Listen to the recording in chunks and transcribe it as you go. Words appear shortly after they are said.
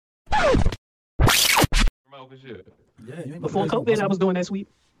talking shit. Yeah, you ain't Before COVID, I was doing that sweet.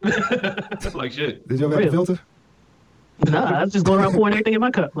 Like shit. Did you ever have a filter? Nah, I was just going around pouring everything in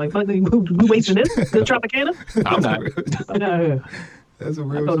my cup. Like, fuck, we wasting this? Good Tropicana? I'm not. That's a I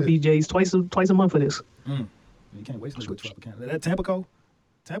real go to shit. BJ's twice a month for this. You can't waste no good Tropicana. That Tampico,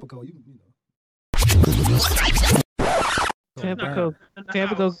 you know.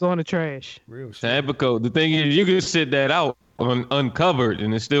 Tampico's going to trash. Real shit. Tampico. The thing is, you can sit that out uncovered,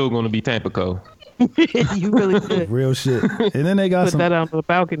 and it's still going to be Tampico. You really could Real shit. And then they got put some. that out on the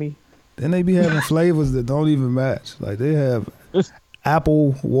balcony. Then they be having flavors that don't even match. Like they have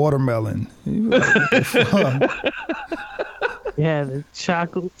apple watermelon. You be like, what the fuck? Yeah, the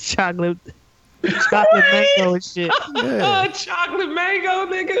chocolate mango and shit. Yeah. Chocolate mango,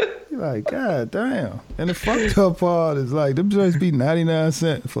 nigga. You like, God damn. And the fucked up part is like them joints be 99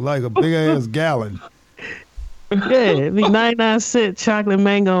 cents for like a big ass gallon. Yeah, it'd be 99-cent chocolate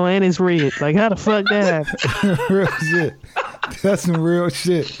mango and it's red. Like, how the fuck that happened? Real shit. That's some real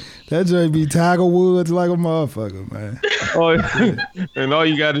shit. That joint be Tiger Woods like a motherfucker, man. And all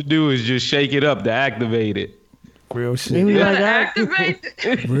you got to do is just shake it up to activate it. Real You shit. be like,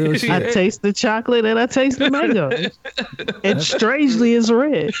 Activate. Real I shit. taste the chocolate and I taste the mango. And strangely, it's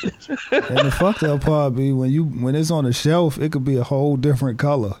red. And the fucked up part be when it's on the shelf, it could be a whole different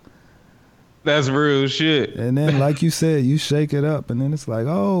color. That's real shit. And then, like you said, you shake it up, and then it's like,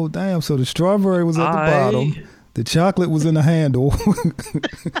 oh, damn. So the strawberry was at the bottom. The chocolate was in the handle.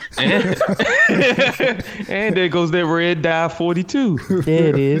 And there goes that red dye 42. There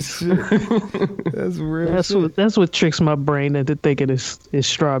it is. That's real shit. That's what tricks my brain into thinking it's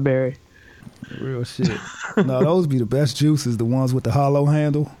strawberry. Real shit. No, those be the best juices, the ones with the hollow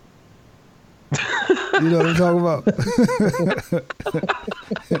handle. You know what I'm talking about?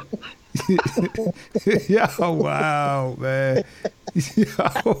 Yo, wow, man. Yo,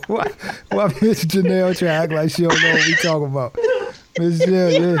 why Miss Janelle try to act like she don't know what we talking about? Miss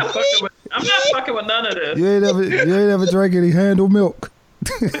Janelle, I'm not fucking with none of this. you ain't ever drank any handle milk.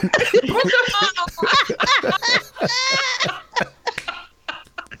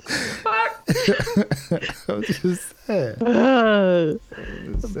 I'm just saying.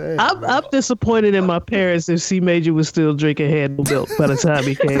 I'm disappointed in my parents if C Major was still drinking handle milk by the time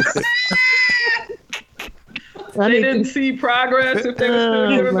he came through. They didn't see progress if they were still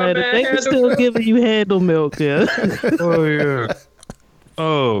giving my They bad were handle. still giving you handle milk, yeah. Oh, yeah.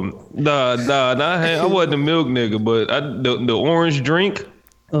 I wasn't a milk nigga, but the orange drink.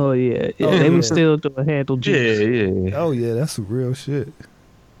 Oh yeah, they were still doing handle juice. Yeah. Oh yeah, that's some real shit.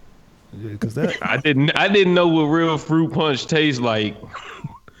 Yeah, cause that I didn't know what real fruit punch tastes like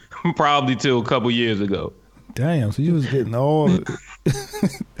probably till a couple years ago. damn. So you was getting all you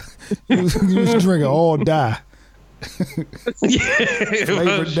was drinking all dye.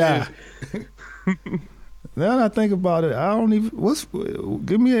 Flavored dye. Now that I think about it, I don't even.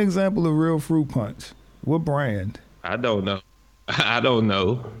 Give me an example of real fruit punch. What brand? I don't know.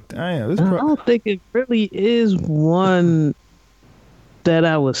 Damn, I don't think it really is one that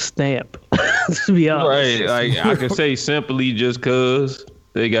I would stamp. To be honest, Right. Like I can say simply just cause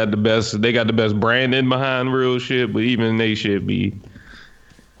they got the best branding behind real shit, but even they should be.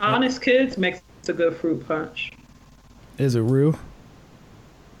 Honest Kids makes a good fruit punch. Is it real?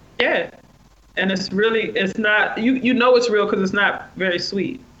 Yeah. And it's not, you know it's real because it's not very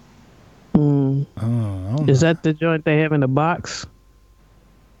sweet. Oh, I don't Is know. that the joint they have in a box?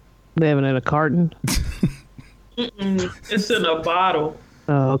 They have it in a carton. It's in a bottle.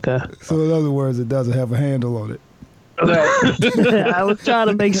 Oh, okay. So in other words, it doesn't have a handle on it. I was trying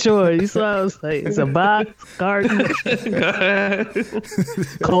to make sure. You saw I was like, it's a box, carton,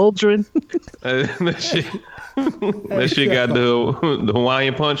 cauldron. That shit got the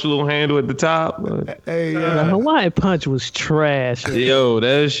Hawaiian punch little handle at the top. Hey, The Hawaiian punch was trash. Yo,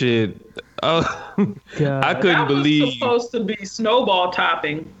 that shit. Oh, God. I couldn't That was believe. supposed to be snowball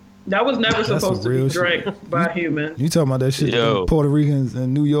topping. That was never supposed to real be shit. drank by humans. you talking about that shit Yo. that Puerto Ricans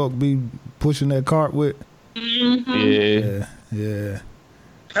in New York be pushing that cart with? Yeah. Yeah.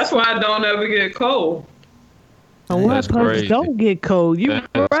 That's why I don't ever get cold. Hawaiian That's punch crazy. don't get cold. You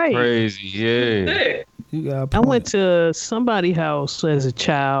That's right. crazy. Yeah. Sick. You got a I point. went to somebody's house as a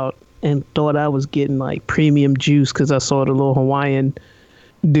child and thought I was getting like premium juice because I saw the little Hawaiian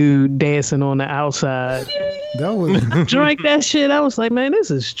dude dancing on the outside. That was Drank that shit. I was like, man, this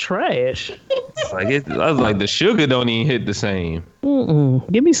is trash. I was like, the sugar don't even hit the same.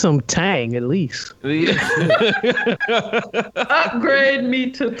 Give me some Tang at least. Upgrade me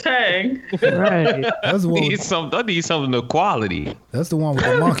to Tang. Right. that's the one. I need something of quality. That's the one with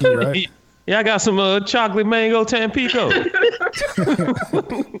the monkey, right? Yeah, I got some chocolate mango Tampico. I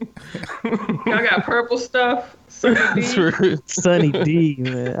got purple stuff. Sunny D. Sunny D,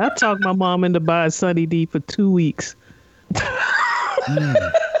 man. I talked my mom into buying Sunny D for 2 weeks.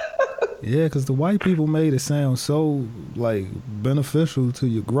 Yeah, because the white people made it sound so like beneficial to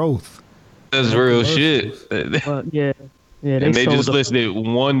your growth. That's real shit. Yeah. And they sold just listed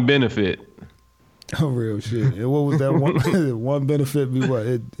one benefit. Oh, real shit. And what was that one? One benefit be what?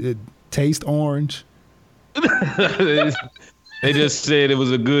 It tastes orange. They just said it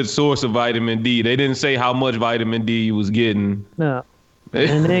was a good source of vitamin D. They didn't say how much vitamin D you was getting. No.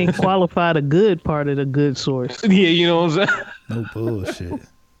 And they ain't qualified a good part of the good source. Yeah, you know what I'm saying? No bullshit.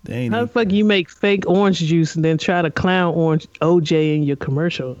 They ain't How the fuck you make fake orange juice and then try to clown orange OJ in your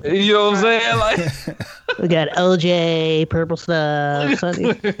commercial? You know what I'm saying? Like, We got OJ, purple stuff,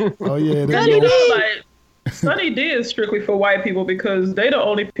 Sunny. Oh yeah, they You go, know, like Sunny D is strictly for white people because they the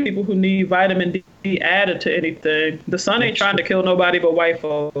only people who need vitamin D added to anything. The sun ain't trying to kill nobody but white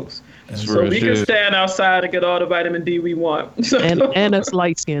folks. So we can stand outside and get all the vitamin D we want. So, and us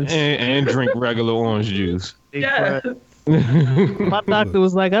light skins. and drink regular orange juice. yeah. My doctor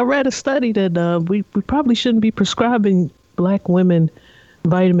was like, I read a study that we probably shouldn't be prescribing black women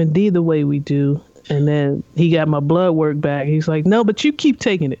vitamin D the way we do. And then he got my blood work back. He's like, no, but you keep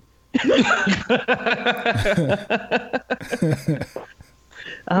taking it.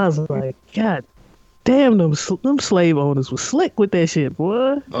 I was like, God damn, them slave owners was slick with that shit,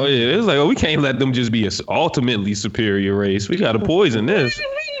 boy. Oh yeah, it was like, oh, we can't let them just be a ultimately superior race. We got to poison this.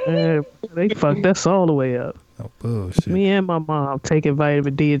 They fucked us all the way up. oh bullshit. Me and my mom taking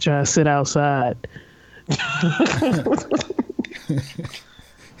vitamin D and trying to sit outside.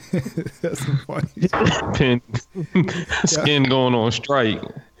 That's some funny shit. Skin going on strike.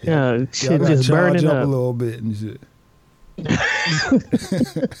 Yeah, Y'all shit gotta just charge burning up a up. little bit and shit.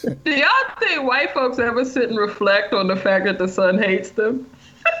 Do y'all think white folks ever sit and reflect on the fact that the sun hates them?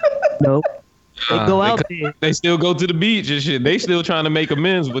 Nope. They go out they, there. they still go to the beach and shit. They still trying to make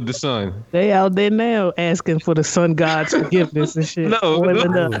amends with the sun. They out there now asking for the sun god's forgiveness and shit. No.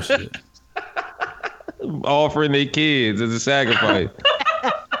 Boiling up. Bullshit. Offering their kids as a sacrifice.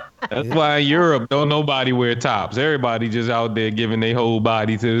 That's why in Europe, don't nobody wear tops. Everybody just out there giving their whole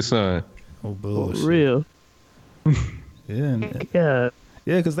body to the sun. Oh For bullshit. real. Yeah, and, Yeah.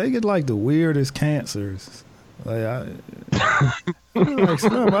 yeah, because they get like the weirdest cancers. Like I'm like,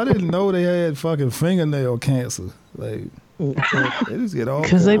 Slim, I didn't know they had fucking fingernail cancer. Like they just get all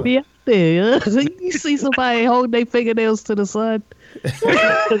Because they kinda- be out there. Yeah. You see somebody hold their fingernails to the sun.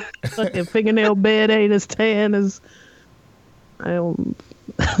 Fucking fingernail bed ain't as tan as.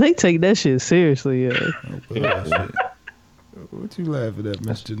 They take that shit seriously. Yeah. Oh, bullshit. What you laughing at,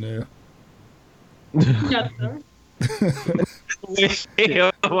 Miss Janelle?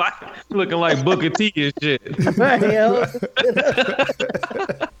 Looking like Booker T and shit.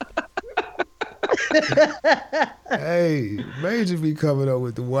 Hey, Major be coming up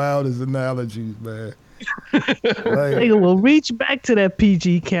with the wildest analogies, man. Like, They will reach back to that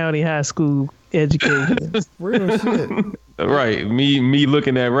PG County High School education. real shit. Right. Me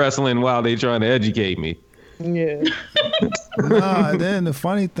looking at wrestling while they trying to educate me. Yeah. Nah, then the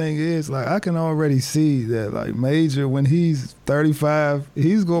funny thing is, like, I can already see that, like, Major, when he's 35,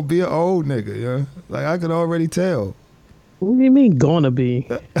 he's gonna be an old nigga, yeah. Like, I can already tell. What do you mean gonna be?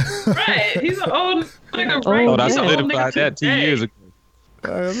 Right. He's an old nigga. Right? Oh, I He's an old solidified nigga that 2 today. years ago.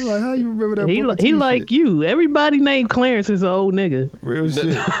 I'm like, how you remember that? He Booker T like shit? you. Everybody named Clarence is an old nigga. Real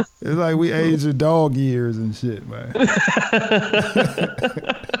shit. It's like we age your dog years and shit, man.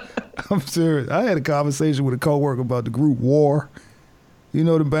 I'm serious. I had a conversation with a coworker about the group War. You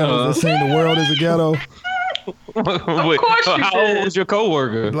know the bands that sing "The World Is a Ghetto." Wait, course you how old did. was your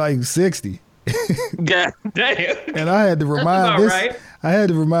coworker? Like 60, God damn. and I had to remind about this. right. I had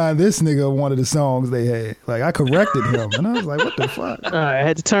to remind this nigga of one of the songs they had. Like I corrected him, and I was like, "What the fuck? I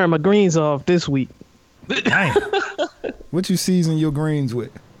had to turn my greens off this week. Damn. What you season your greens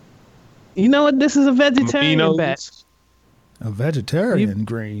with? You know what? This is a vegetarian Minos. batch. A vegetarian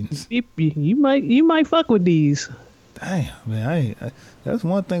greens. You might fuck with these. Damn, man, that's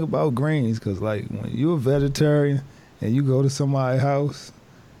one thing about greens, because like when you're a vegetarian and you go to somebody's house,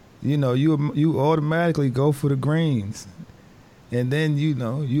 you know, you automatically go for the greens, and then you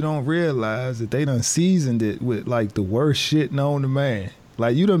know you don't realize that they done seasoned it with like the worst shit known to man.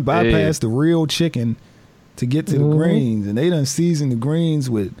 Like you done bypassed the real chicken to get to the greens, and they done seasoned the greens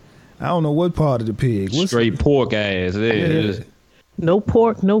with I don't know what part of the pig. Straight pork ass. Yeah. No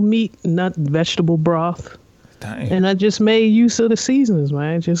pork, no meat, not vegetable broth. Damn, And I just made use of the seasonings,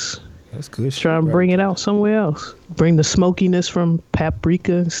 man. Just that's good. try and bring it out somewhere else. Bring the smokiness from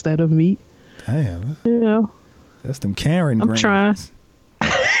paprika instead of meat. Damn, You know, that's them Karen I'm greens. trying.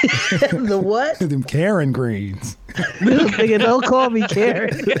 The what? Them Karen greens. Nigga, don't call me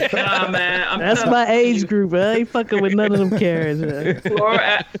Karen. Nah, man. That's my age group. I ain't fucking with none of them Karens. Man.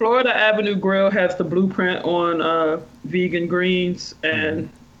 Florida Avenue Grill has the blueprint on vegan greens, and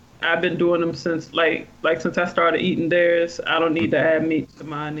I've been doing them since since I started eating theirs. I don't need to add meat to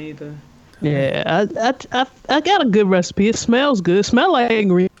mine either. Yeah, I got a good recipe. It smells good. Smell like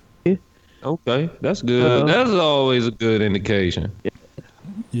green. Okay, that's good. That's always a good indication.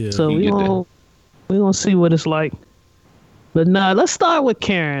 Yeah. So we gonna see what it's like. But nah, let's start with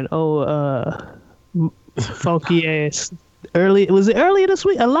Karen. Funky ass. Was it earlier this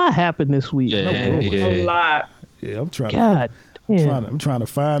week? A lot happened this week. Yeah, A lot. Yeah, I'm trying. God damn. I'm trying to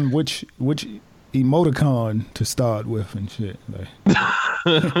find which emoticon to start with and shit. Like.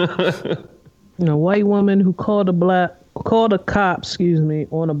 A white woman who called a cop,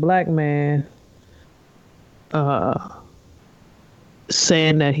 on a black man,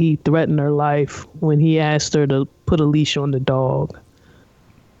 saying that he threatened her life when he asked her to put a leash on the dog.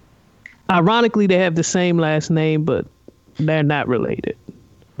 Ironically, they have the same last name, but they're not related.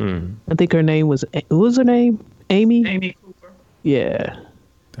 I think her name what was her name? Amy? Amy Cooper. Yeah.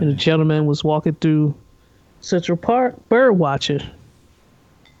 And the gentleman was walking through Central Park bird watching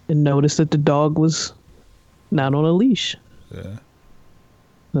and noticed that the dog was not on a leash. Yeah.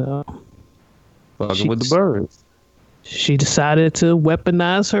 So Fucking with the birds. she decided to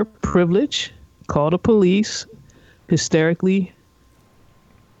weaponize her privilege, call the police, hysterically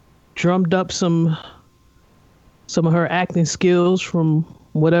drummed up some of her acting skills from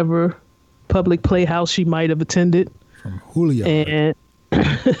whatever public playhouse she might have attended. From Julio. And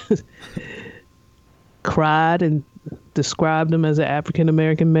cried and described him as an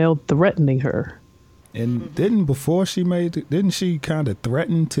African-American male threatening her. And didn't she kind of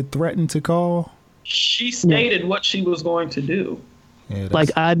threaten to call? She stated what she was going to do. Yeah, Like,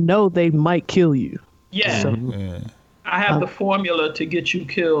 I know they might kill you. Yeah. yeah. I have the formula to get you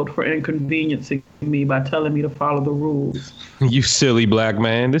killed for inconveniencing me by telling me to follow the rules. You silly black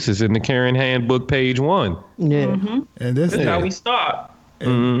man. This is in the Karen Handbook, page 1. Yeah. And This is how we start.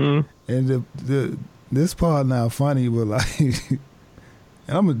 And this part now funny, but like, and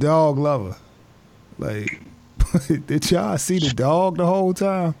I'm a dog lover. Like, did y'all see the dog the whole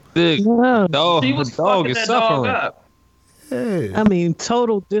time? Wow. She was the dog fucking is that dog suffering. up. Yeah. I mean,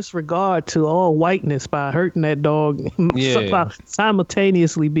 total disregard to all whiteness by hurting that dog,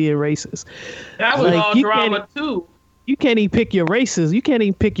 simultaneously being racist. That was Like, all you drama too. You can't even pick your races. You can't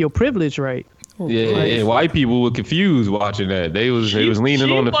even pick your privilege right. Yeah, white people were confused watching that. They was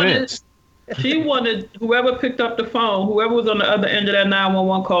leaning on the fence. She wanted whoever picked up the phone, whoever was on the other end of that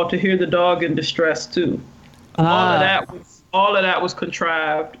 911 call, to hear the dog in distress too. All of that was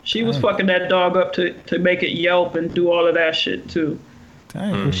contrived. She was fucking that dog up to make it yelp and do all of that shit too.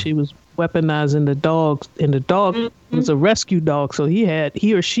 Dang. She was weaponizing the dog, and the dog was a rescue dog, so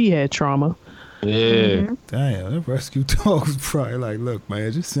he or she had trauma. Yeah. Damn, that rescue dog was probably like, look,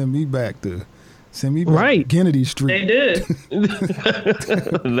 man, just send me back to Right. Kennedy Street. They did.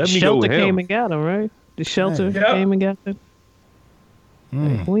 Let me Shelter go with came him. and got him, right? The shelter Yep. came and got them.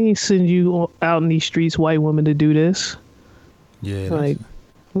 Like, we ain't send you out in these streets, white woman, to do this. Yeah. Like,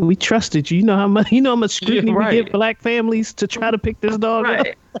 we trusted you. You know how much scrutiny right. we give black families to try to pick this dog up.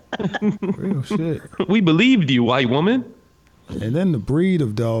 Right. real shit. We believed you, white woman. And then the breed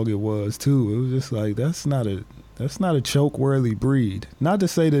of dog it was too. It was just like that's not a choke-worthy breed. Not to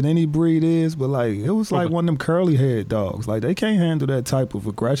say that any breed is, but like it was like one of them curly-haired dogs. Like they can't handle that type of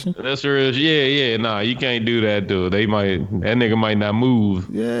aggression. That's real. Yeah. Nah, you can't do that, dude. That nigga might not move.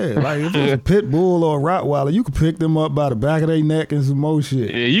 Yeah, like if it was a pit bull or a Rottweiler, you could pick them up by the back of their neck and some more shit.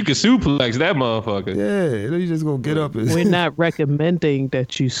 Yeah, you can suplex that motherfucker. Yeah, they just gonna get up and. We're not recommending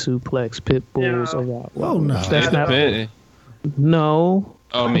that you suplex pit bulls or Rottweilers. Oh no, That's not. Depend- No,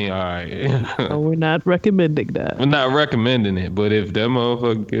 I mean, all right. no, we're not recommending that. We're not recommending it, but if that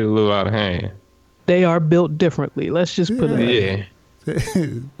motherfucker get a little out of hand, They are built differently. Let's just put it. yeah,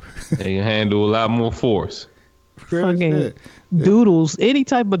 they can handle a lot more force. Fucking doodles, any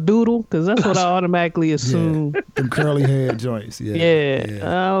type of doodle, because that's what I automatically assume. Them curly haired joints. Yeah, Yeah,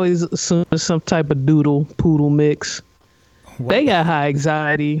 I always assume it's some type of doodle poodle mix. They got high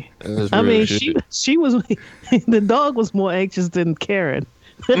anxiety. That's I real mean, shit. she was the dog was more anxious than Karen.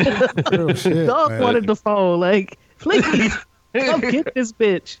 Real shit, Dog man. wanted the phone, like, please come get this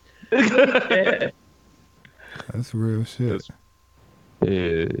bitch. Yeah. That's real shit.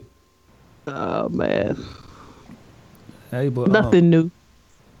 Yeah. Oh man, Hey, but nothing new.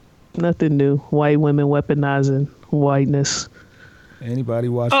 Nothing new. White women weaponizing whiteness. anybody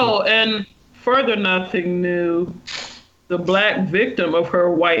watch? Oh, and further nothing new. the black victim of her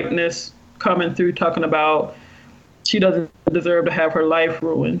whiteness coming through talking about she doesn't deserve to have her life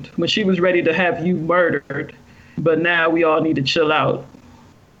ruined when she was ready to have you murdered. But now we all need to chill out.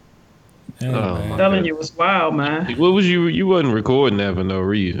 I'm telling you, it was wild, man. What was you wasn't recording that for no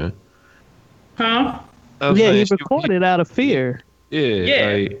reason. Huh? Yeah, he recorded out of fear. Yeah.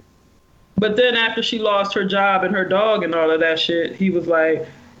 Like, but then after she lost her job and her dog and all of that shit, he was like,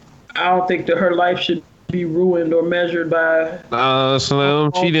 I don't think that her life should be ruined or measured by...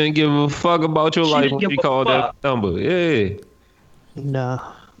 Slim, she didn't give a fuck about your life when she called that number. Yeah. No,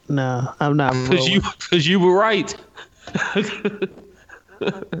 I'm not. Because you were right.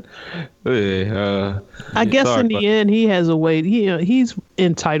 I guess in the end, he has a way. He's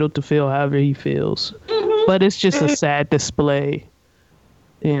entitled to feel however he feels, but it's just a sad display.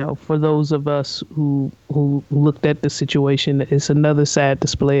 For those of us who looked at the situation, it's another sad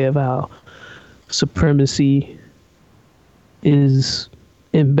display of how supremacy is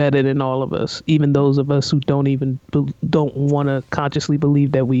embedded in all of us, even those of us who don't want to consciously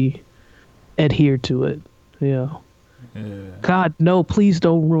believe that we adhere to it. God, no, please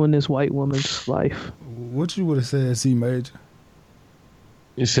don't ruin this white woman's life. What you would have said, C Major?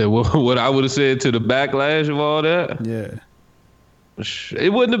 You said what I would have said to the backlash of all that? Yeah.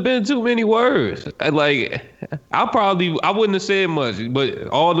 It wouldn't have been too many words. I wouldn't have said much, but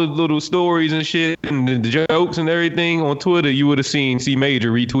all the little stories and shit and the jokes and everything on Twitter, you would have seen C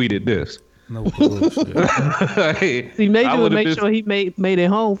Major retweeted this. No bullshit. C Major would make sure he made it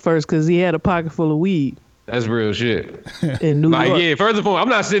home first because he had a pocket full of weed. That's real shit. In New York. Yeah, first of all, I'm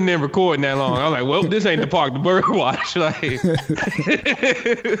not sitting there recording that long. I'm like, well, this ain't the park to bird watch. Like,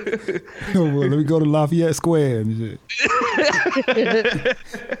 well, let me go to Lafayette Square and shit.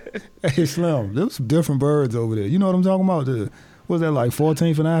 Hey, Slim, there's some different birds over there. You know what I'm talking about? What's that, like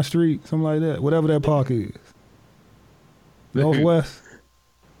 14th and I Street? Something like that. Whatever that park is. Northwest?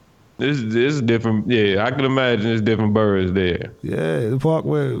 This different. Yeah, I can imagine there's different birds there. Yeah, the park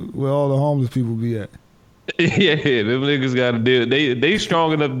where all the homeless people be at. Yeah, them niggas got to deal. They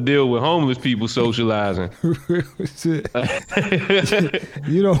strong enough to deal with homeless people socializing. Real shit.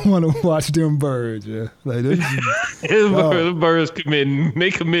 You don't want to watch them birds, yeah. Like them birds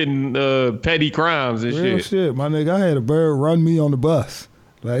committing petty crimes and real shit. My nigga, I had a bird run me on the bus.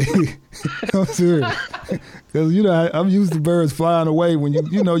 Like, I'm serious. Because I'm used to birds flying away when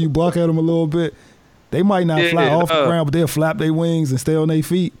you buck at them a little bit. They might not fly off the ground, but they'll flap their wings and stay on their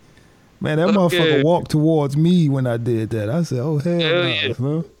feet. Man, that motherfucker walked towards me when I did that. I said, oh, hell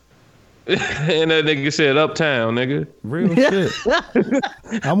no. Yeah. And that nigga said, uptown, nigga. Real shit.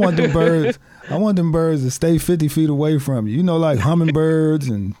 I want them birds to stay 50 feet away from you. Like hummingbirds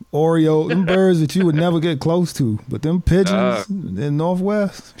and Oreo, them birds that you would never get close to. But them pigeons in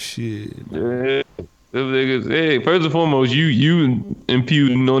Northwest, shit. Yeah. Them niggas, hey, first and foremost, you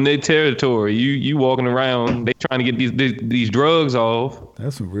imputing on their territory. You walking around, they trying to get these drugs off.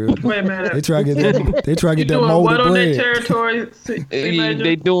 That's some real. Wait a minute. They try to get that molded what on bread. their territory?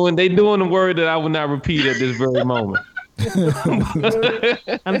 They doing the word that I would not repeat at this very moment.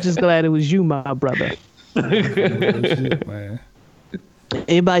 I'm just glad it was you, my brother. Shit, man.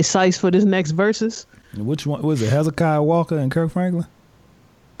 Anybody size for this next verses? Which one was it? Hezekiah Walker and Kirk Franklin?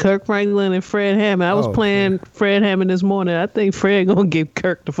 Kirk Franklin and Fred Hammond. I was playing Fred Hammond this morning. I think Fred gonna get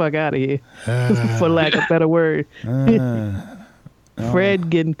Kirk the fuck out of here, for lack of a better word. Fred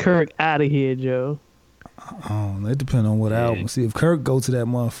getting Kirk out of here, Joe. It depends on what album. See if Kirk go to that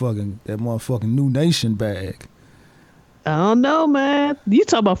motherfucking New Nation bag. I don't know, man. You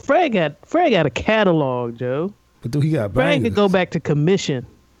talking about Fred got a catalog, Joe. But he got Fred bangers. could go back to Commission.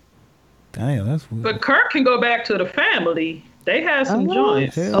 Damn, that's weird. But Kirk can go back to the Family. They had some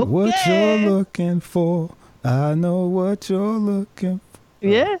joints. Hell, what you're looking for, I know what you're looking for.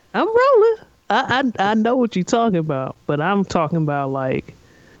 Yeah, I'm rolling. I know what you're talking about, but I'm talking about like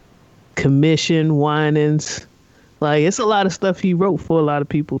Commission, Winans. Like it's a lot of stuff he wrote for a lot of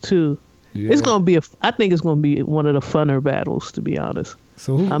people too. Yeah. I think it's gonna be one of the funner battles, to be honest.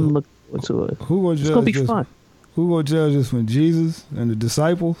 So I'm looking forward to it. It's gonna be fun. Who gonna judge this one? Jesus and the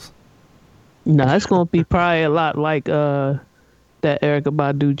disciples? No, it's gonna be probably a lot like that Erykah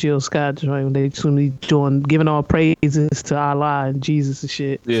Badu, Jill Scott joint when they giving all praises to Allah and Jesus and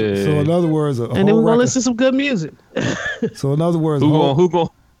shit. Yeah. So in other words, and then we're gonna listen to some good music. So in other words, who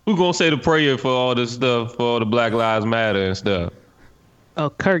gonna say the prayer for all this stuff, for all the Black Lives Matter and stuff? Oh,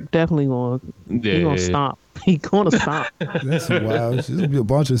 Kirk definitely he gonna stomp. He gonna stomp. That's wild. There's gonna be a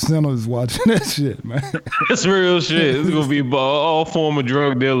bunch of sinners watching that shit, man. That's real shit. It's gonna be all former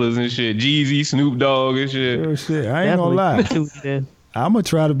drug dealers and shit. Jeezy, Snoop Dogg and shit. Real shit. I ain't gonna lie. I'm gonna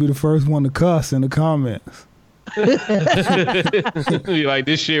try to be the first one to cuss in the comments. You like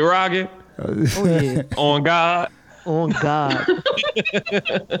this shit rocking? Oh yeah. On God. On God.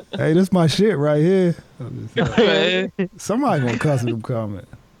 Hey, this my shit right here. Man. Somebody gonna cuss them comment.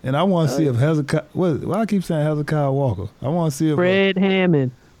 And I want to see if Hezekiah. Why I keep saying Hezekiah Walker? I want to see if Fred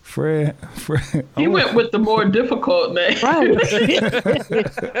Hammond. Fred. He went with the more difficult name.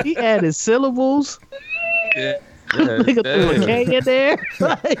 Right. He added syllables. Yeah. Nigga threw a K in there.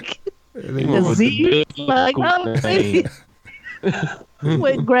 Like a Z. Like, you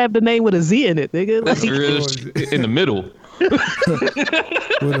went and grabbed the name with a Z in it, nigga. That's Like, real shit in the middle.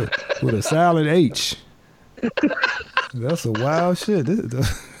 with a silent H. That's a wild shit.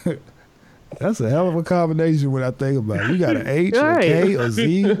 That's a hell of a combination when I think about it. You got an H, a K, a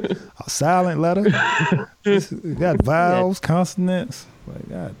Z, a silent letter. You got vowels, consonants. Like,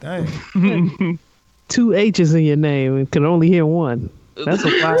 God dang. 2 H's in your name and can only hear one. That's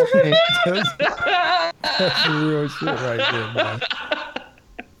a wild thing. That's some real shit right there, man.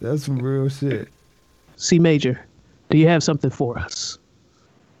 That's some real shit. C Major, do you have something for us?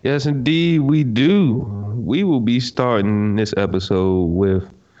 Yes, indeed, we do. We will be starting this episode with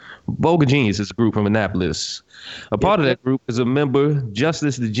Vulgar Genius. Is a group from Annapolis. A part of that group is a member,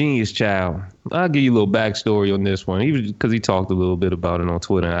 Justice the Genius Child. I'll give you a little backstory on this one, because he talked a little bit about it on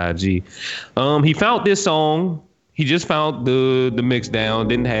Twitter and IG. He found this song. He just found the mix down,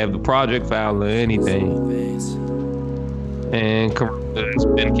 didn't have the project file or anything. And Corona's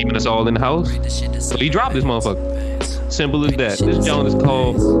been keeping us all in the house. So he dropped this motherfucker. Simple as that. This joint is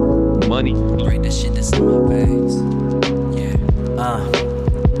called Money.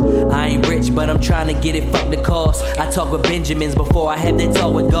 I ain't rich, but I'm trying to get it, fuck the cost. I talk with Benjamins before I have that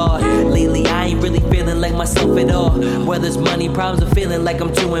talk with God. Lately, I ain't really feeling like myself at all. Whether it's money problems or feeling like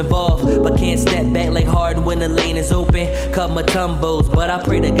I'm too involved. But can't step back like Harden when the lane is open. Cut my tumbos, but I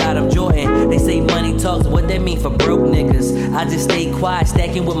pray to God I'm Jordan. They say money talks, what that mean for broke niggas? I just stay quiet,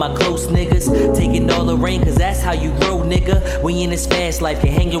 stacking with my close niggas. Taking all the rain, cause that's how you grow, nigga. We in this fast life,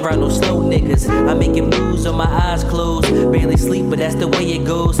 can't hang around no slow niggas. I'm making moves on my eyes closed. Barely sleep, but that's the way it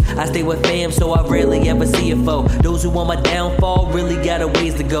goes. I stay with fam, so I rarely ever see a foe. Those who want my downfall really got a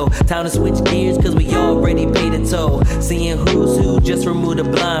ways to go. Time to switch gears, cause we already paid a toll. Seeing who's who, just remove the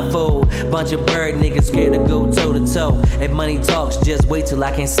blindfold. Bunch of bird niggas scared to go toe to toe. If money talks, just wait till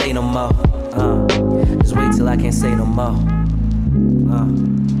I can't say no more. Just wait till I can't say no more.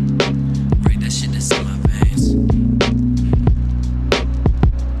 Break that shit that's in my veins.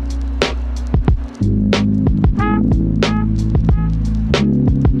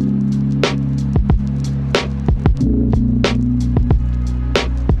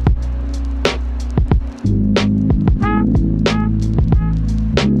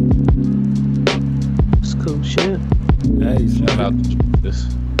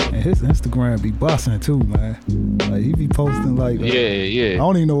 His Instagram be busting too, man. Like he be posting like yeah. I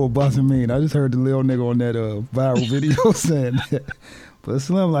don't even know what busting mean. I just heard the little nigga on that viral video saying that. But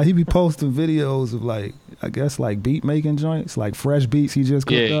Slim, like he be posting videos of like I guess like beat making joints, like fresh beats he just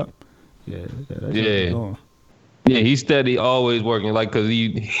cooked up. Yeah. Yeah, he's steady, always working. Like, cause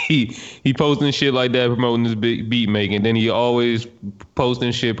he posting shit like that, promoting his beat making. Then he always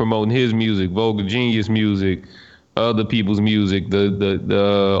posting shit promoting his music, Vulgar Genius music. Other people's music,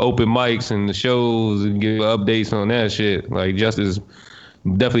 the open mics and the shows, and give updates on that shit. Like Justice,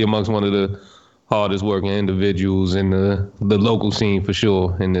 definitely amongst one of the hardest working individuals in the local scene for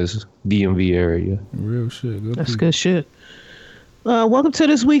sure in this DMV area. Real shit. That's good shit. Welcome to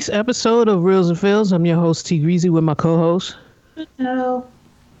this week's episode of Reels and Fills. I'm your host T Greasy with my co-host. Hello.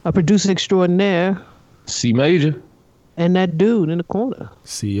 A producer extraordinaire. C Major. And that dude in the corner.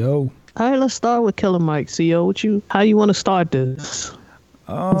 CO. All right, let's start with Killer Mike. CO, how you want to start this?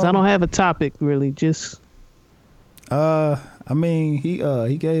 'Cause I don't have a topic really. Just. I mean, he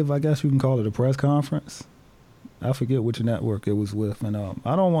gave, I guess you can call it a press conference. I forget which network it was with, and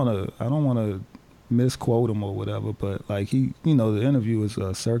I don't want to misquote him or whatever, but like the interview was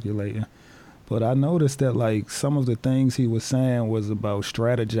circulating. But I noticed that like some of the things he was saying was about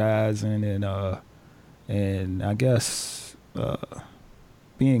strategizing and I guess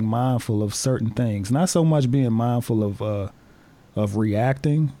being mindful of certain things. Not so much being mindful of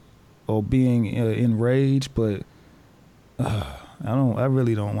reacting or being enraged, but I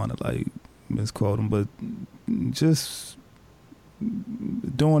really don't want to like misquote him, but just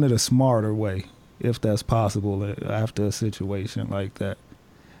doing it a smarter way, if that's possible after a situation like that.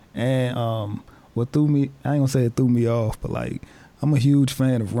 And what threw me, I ain't gonna say it threw me off, but like I'm a huge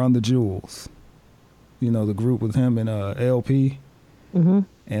fan of Run the Jewels. You know, the group with him and LP. Mm-hmm.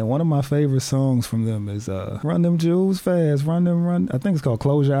 And one of my favorite songs from them is Run Them Jewels Fast, Run. I think it's called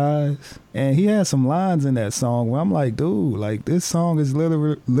Close Your Eyes. And he has some lines in that song where I'm like, dude, like this song is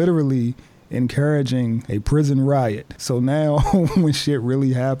literally encouraging a prison riot. So now when shit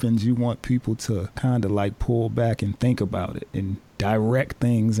really happens, you want people to kind of like pull back and think about it and direct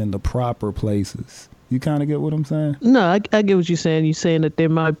things in the proper places. You kind of get what I'm saying? No, I get what you're saying. You're saying that there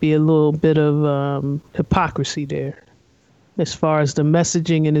might be a little bit of hypocrisy there as far as the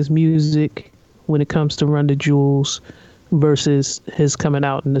messaging in his music when it comes to Run the Jewels versus his coming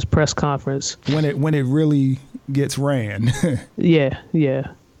out in this press conference. When it really gets ran. Yeah.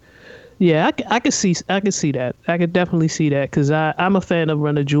 I could see that. I could definitely see that because I'm a fan of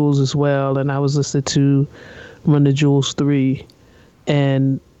Run the Jewels as well, and I was listening to Run the Jewels 3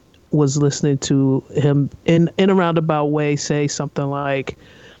 and was listening to him in a roundabout way say something like,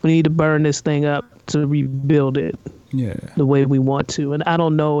 we need to burn this thing up to rebuild it the way we want to. And I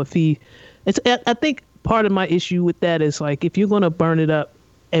don't know if I think part of my issue with that is like, if you're going to burn it up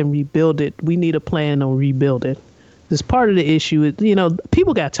and rebuild it, we need a plan on rebuilding. This part of the issue is,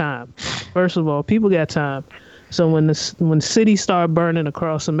 people got time. First of all, people got time. So when cities start burning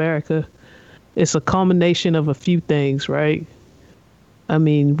across America, it's a culmination of a few things, right? I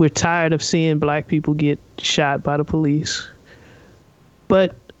mean, we're tired of seeing black people get shot by the police.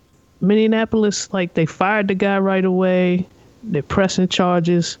 But Minneapolis, like, they fired the guy right away. They're pressing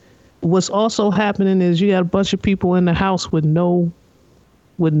charges. What's also happening is you got a bunch of people in the house with nothing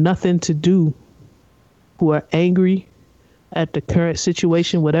to do, who are angry at the current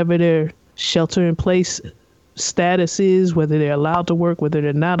situation, whatever their shelter in place status is, whether they're allowed to work, whether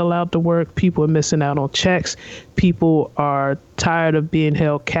they're not allowed to work. People are missing out on checks. People are tired of being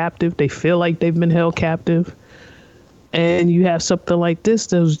held captive. They feel like they've been held captive. And you have something like this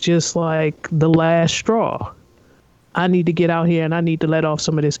that was just like the last straw. I need to get out here and I need to let off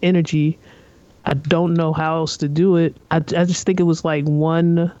some of this energy. I don't know how else to do it. I just think it was like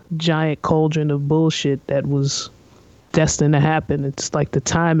one giant cauldron of bullshit that was destined to happen. It's like the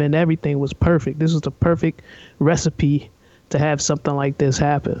time and everything was perfect. This was the perfect recipe to have something like this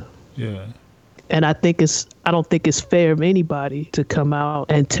happen. Yeah. And I don't think it's fair of anybody to come out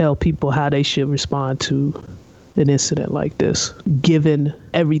and tell people how they should respond to an incident like this, given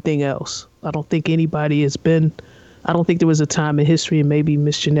everything else. I don't think there was a time in history, and maybe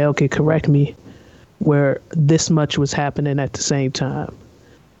Miss Janelle can correct me, where this much was happening at the same time,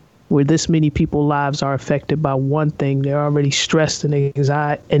 where this many people's lives are affected by one thing. They're already stressed and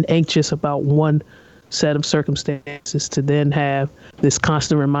anxiety and anxious about one set of circumstances, to then have this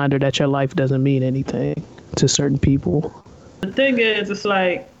constant reminder that your life doesn't mean anything to certain people. The thing is, it's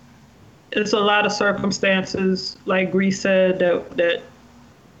like, it's a lot of circumstances, like Grease said, that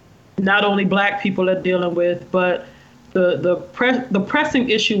not only black people are dealing with, but the pressing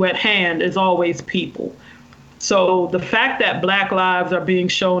issue at hand is always people. So the fact that black lives are being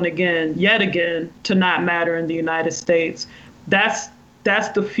shown yet again, to not matter in the United States, that's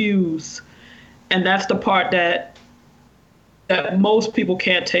the fuse. And that's the part that most people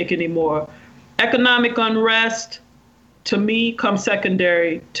can't take anymore. Economic unrest, to me, comes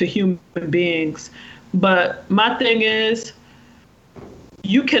secondary to human beings. But my thing is,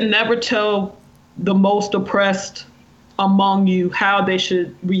 you can never tell the most oppressed among you how they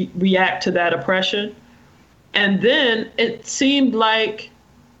should react to that oppression. And then it seemed like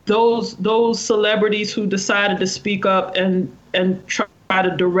those celebrities who decided to speak up and try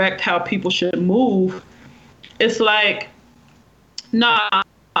to direct how people should move, it's like, nah,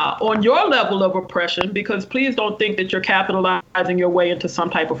 on your level of oppression, because please don't think that you're capitalizing your way into some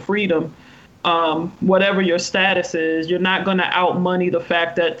type of freedom. Whatever your status is, you're not going to outmoney the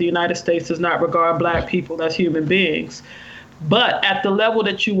fact that the United States does not regard black people as human beings. But at the level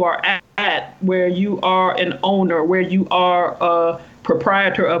that you are at, where you are an owner, where you are a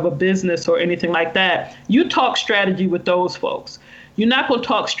proprietor of a business or anything like that, you talk strategy with those folks. You're not going to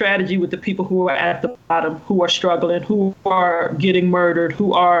talk strategy with the people who are at the bottom, who are struggling, who are getting murdered,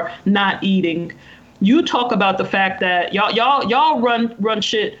 who are not eating. You talk about the fact that y'all run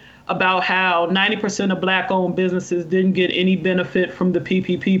shit about how 90% of black-owned businesses didn't get any benefit from the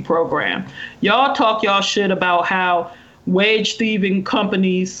PPP program. Y'all talk y'all shit about how wage-thieving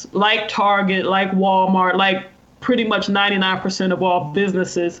companies like Target, like Walmart, like pretty much 99% of all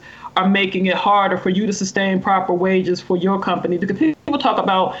businesses are making it harder for you to sustain proper wages for your company. Because people talk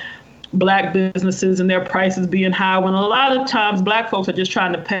about black businesses and their prices being high, when a lot of times black folks are just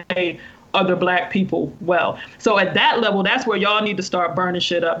trying to pay other black people well. So at that level, that's where y'all need to start burning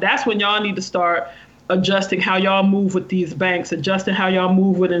shit up. That's when y'all need to start adjusting how y'all move with these banks, adjusting how y'all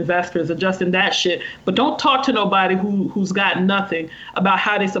move with investors, adjusting that shit. But don't talk to nobody who's got nothing about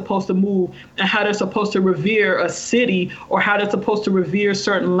how they're supposed to move and how they're supposed to revere a city or how they're supposed to revere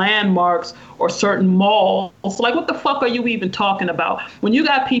certain landmarks or certain malls. Like, what the fuck are you even talking about? When you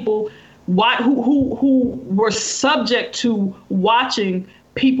got people who were subject to watching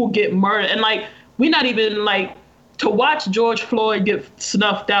people get murdered, and like, we're not even like, to watch George Floyd get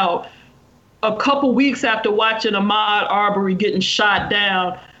snuffed out a couple weeks after watching Ahmaud Arbery getting shot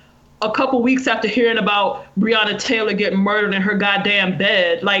down, a couple weeks after hearing about Breonna Taylor getting murdered in her goddamn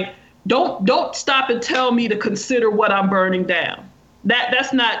bed. Like, don't stop and tell me to consider what I'm burning down.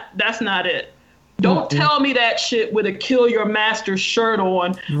 That's not it. Don't tell me that shit with a kill your master shirt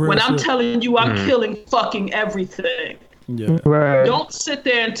on when I'm telling you I'm killing fucking everything. Yeah. Right. Don't sit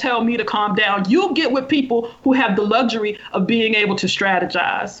there and tell me to calm down. You'll get with people who have the luxury of being able to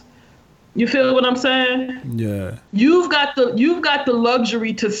strategize. You feel what I'm saying? Yeah. You've got the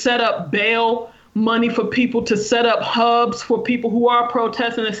luxury to set up bail money for people, to set up hubs for people who are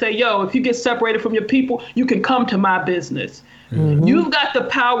protesting and say, yo, if you get separated from your people, you can come to my business. Mm-hmm. You've got the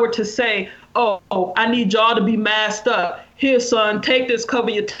power to say, oh, I need y'all to be masked up. Here, son, take this, cover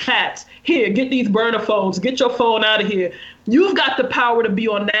your tats. Here, get these burner phones. Get your phone out of here. You've got the power to be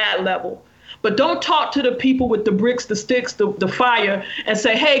on that level. But don't talk to the people with the bricks, the sticks, the fire, and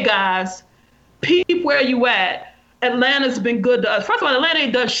say, hey, guys, peep where you at. Atlanta's been good to us. First of all, Atlanta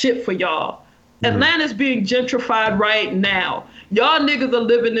ain't done shit for y'all. Atlanta's being gentrified right now. Y'all niggas are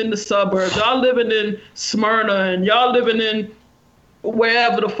living in the suburbs. Y'all living in Smyrna, and y'all living in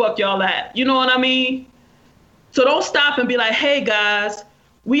wherever the fuck y'all at. You know what I mean? So don't stop and be like, hey, guys,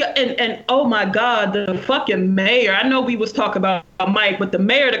 and oh my God, the fucking mayor. I know we was talking about Mike, but the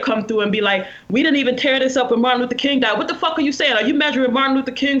mayor to come through and be like, we didn't even tear this up when Martin Luther King died. What the fuck are you saying? Are you measuring Martin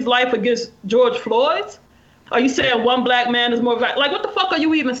Luther King's life against George Floyd's? Are you saying one black man is more black? Like, what the fuck are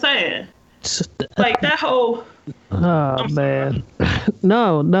you even saying? Like, that whole... Oh, man.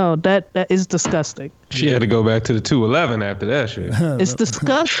 No, that is disgusting. She had to go back to the 211 after that shit. It's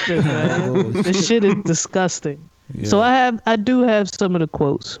disgusting, man. This shit is disgusting. Yeah. So I do have some of the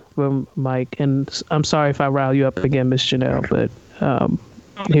quotes from Mike, and I'm sorry if I rile you up again, Miss Janelle, but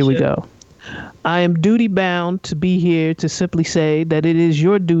here we go. I am duty bound to be here to simply say that it is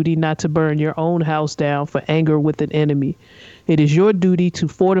your duty not to burn your own house down for anger with an enemy. It is your duty to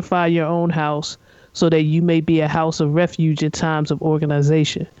fortify your own house so that you may be a house of refuge in times of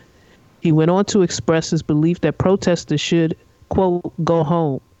organization. He went on to express his belief that protesters should, quote, go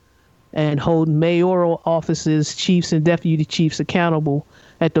home and hold mayoral offices, chiefs and deputy chiefs accountable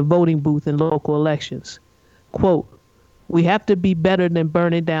at the voting booth in local elections. Quote, we have to be better than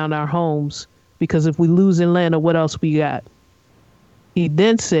burning down our homes, because if we lose Atlanta, what else we got? He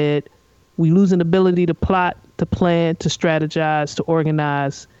then said, we lose an ability to plot, to plan, to strategize, to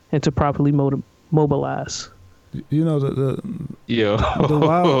organize, and to properly mobilize. You know, Yo,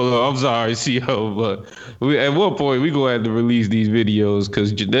 I'm sorry, CO, but at one point we gonna have to release these videos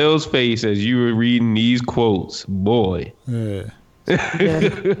because Janelle's face as you were reading these quotes, boy. Yeah.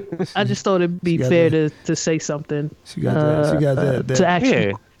 Yeah. I just thought it'd be fair to say something. She got that. To actually,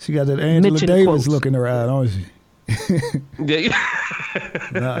 yeah. She got that Angela Davis quotes. look in her eye, don't she?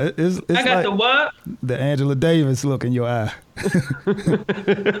 Nah, it's I got like the what? the Angela Davis look in your eye.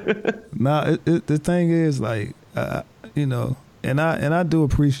 Nah, the thing is, like, you know, and I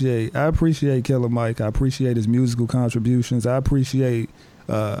appreciate Killer Mike. I appreciate his musical contributions. I appreciate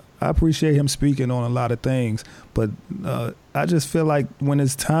him speaking on a lot of things. But I just feel like when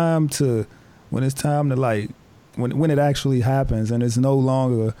it's time to like when it actually happens and it's no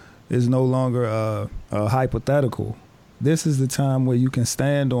longer hypothetical. This is the time where you can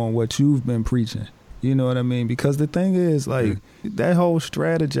stand on what you've been preaching. You know what I mean? Because the thing is, like, that whole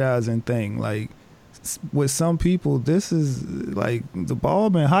strategizing thing, like, with some people, this is, like, the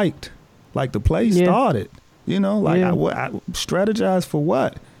ball been hiked. Like, the play started. You know? Like, I strategize for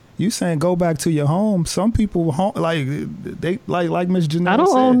what? You saying go back to your home. Some people, like, they, like Miss Janelle said. I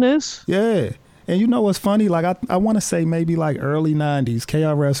don't own this. Yeah. And you know what's funny? Like, I want to say maybe like early 90s,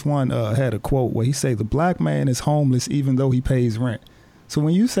 KRS-One had a quote where he say, the black man is homeless even though he pays rent. So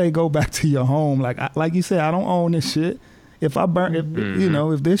when you say go back to your home, like you said, I don't own this shit. If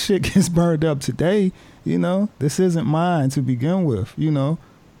if this shit gets burned up today, you know, this isn't mine to begin with, you know.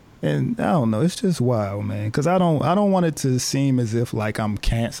 And I don't know, it's just wild, man. Because I don't want it to seem as if like I'm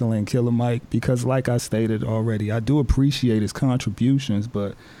canceling Killer Mike, because like I stated already, I do appreciate his contributions,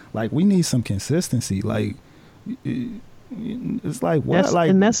 but like we need some consistency. Like, it's like what?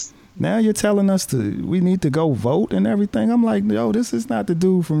 Now you're telling us we need to go vote and everything. I'm like, yo, this is not the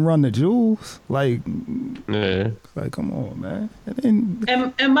dude from Run the Jewels. Like, yeah. Like, come on, man.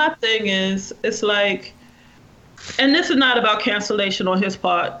 And my thing is, it's like, and this is not about cancellation on his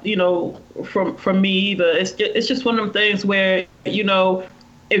part, from me either. It's just one of them things where,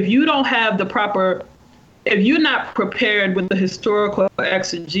 if you don't have the proper, if you're not prepared with the historical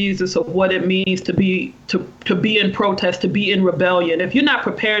exegesis of what it means to be in protest, to be in rebellion, if you're not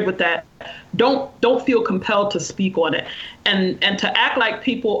prepared with that, don't feel compelled to speak on it. And to act like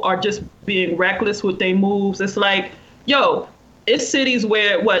people are just being reckless with their moves. It's like, yo, it's cities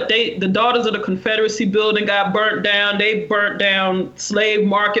where the Daughters of the Confederacy building got burnt down. They burnt down slave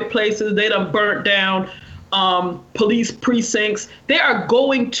marketplaces. They done burnt down police precincts. They are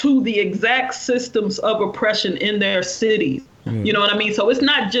going to the exact systems of oppression in their cities. You know what I mean? So it's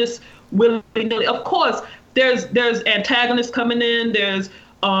not just willy-nilly. Of course, there's antagonists coming in. There's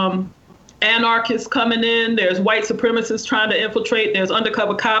anarchists coming in. There's white supremacists trying to infiltrate. There's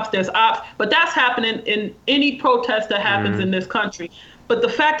undercover cops. There's ops. But that's happening in any protest that happens in this country. But the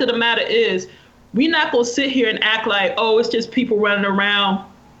fact of the matter is, we're not going to sit here and act like, oh, it's just people running around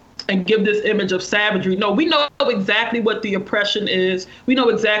and give this image of savagery. No, we know exactly what the oppression is. We know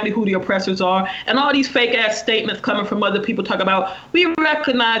exactly who the oppressors are. And all these fake ass statements coming from other people talk about, we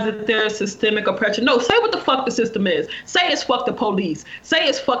recognize that there's systemic oppression. No, say what the fuck the system is. Say it's fuck the police. Say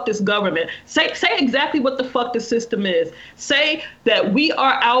it's fuck this government. Say exactly what the fuck the system is. Say that we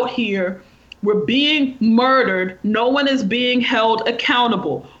are out here, we're being murdered. No one is being held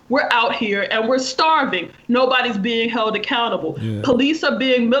accountable. We're out here and we're starving. Nobody's being held accountable. Yeah. Police are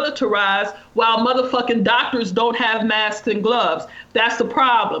being militarized while motherfucking doctors don't have masks and gloves. That's the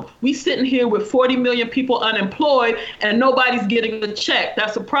problem. We sitting here with 40 million people unemployed and nobody's getting a check.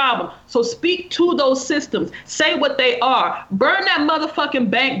 That's a problem. So speak to those systems. Say what they are. Burn that motherfucking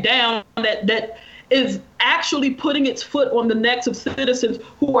bank down that is actually putting its foot on the necks of citizens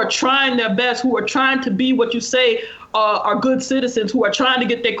who are trying their best, who are trying to be what you say are good citizens, who are trying to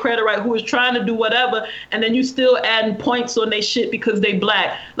get their credit right, who is trying to do whatever, and then you still adding points on their shit because they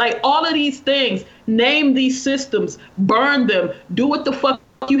black. Like, all of these things, name these systems, burn them, do what the fuck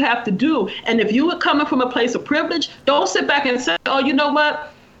you have to do. And if you are coming from a place of privilege, don't sit back and say, oh, you know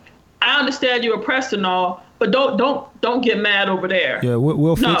what? I understand you're oppressed and all, but don't get mad over there. Yeah,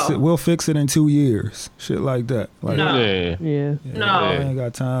 we'll fix it. We'll fix it in 2 years. Shit like that. Like, no. No. I ain't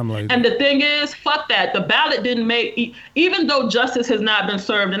got time like that. And the thing is, fuck that. The ballot didn't make, even though justice has not been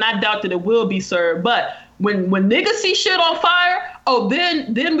served, and I doubt that it will be served, but when niggas see shit on fire, oh,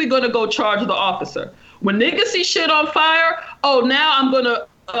 then we're gonna go charge the officer. When niggas see shit on fire, oh, now I'm gonna,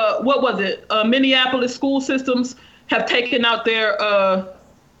 what was it? Minneapolis school systems have taken out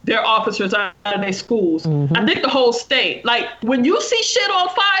their officers out of their schools. Mm-hmm. I think the whole state. Like, when you see shit on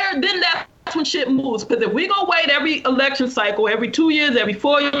fire, then that's when shit moves. Because if we gonna wait every election cycle, every 2 years, every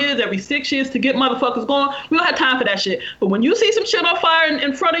 4 years, every 6 years to get motherfuckers going, we don't have time for that shit. But when you see some shit on fire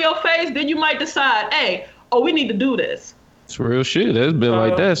in front of your face, then you might decide, hey, we need to do this. It's real shit. That's been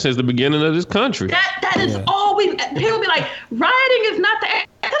like that since the beginning of this country. That is all people be like, rioting is not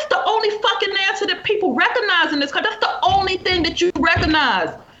that's the only fucking answer that people recognize in this country. That's the only thing that you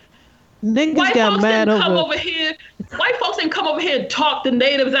recognize. Niggas White got folks mad didn't over. come over here. White folks didn't come over here and talk the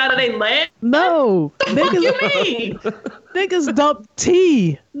natives out of their land. No, What the fuck you mean? Niggas dumped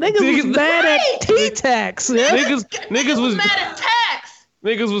tea. Niggas was mad at tea tax. Yeah? Niggas was mad at tax.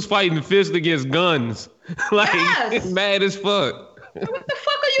 Niggas was fighting fist against guns. Like, Yes. mad as fuck. What the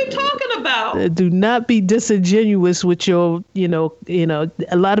fuck are you talking about? Do not be disingenuous with your,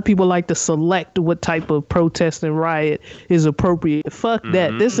 a lot of people like to select what type of protest and riot is appropriate. Fuck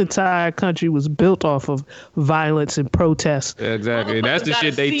that. This entire country was built off of violence and protest. Exactly. That's the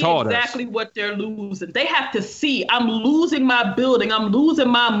shit they taught us. Exactly what they're losing. They have to see, I'm losing my building. I'm losing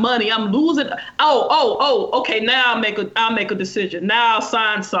my money. I'm losing. Okay. Now I'll make a decision. Now I'll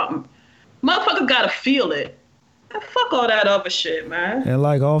sign something. Motherfuckers gotta feel it. Fuck all that other shit, man. And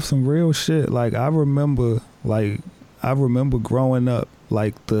like off some real shit, like I remember growing up,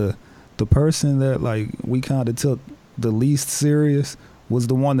 like the person that like we kind of took the least serious was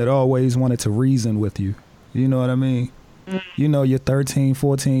the one that always wanted to reason with you. You know what I mean? You know, you're 13,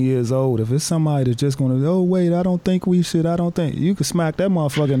 14 years old. If it's somebody that's just going to, oh, wait, I don't think we should. You can smack that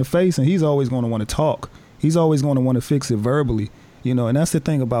motherfucker in the face and he's always going to want to talk. He's always going to want to fix it verbally. You know, and that's the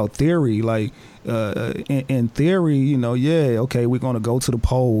thing about theory. Like, in theory, you know, okay, we're going to go to the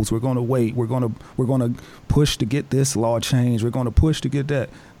polls. We're going to wait. We're going to push to get this law changed. We're going to push to get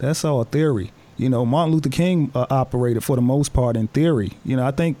that. That's all theory. You know, Martin Luther King operated for the most part in theory. You know,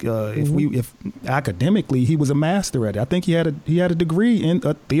 I think if academically he was a master at it. I think he had a degree in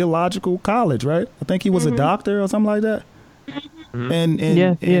a theological college, right? I think he was a doctor or something like that.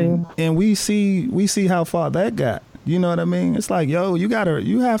 And we see how far that got. You know what I mean? It's like, yo,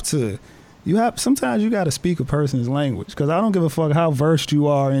 sometimes you gotta speak a person's language, because I don't give a fuck how versed you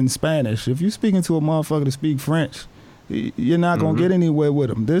are in Spanish. If you're speaking to a motherfucker to speak French, you're not gonna get anywhere with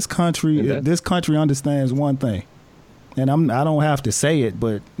them. This country understands one thing, and I don't have to say it,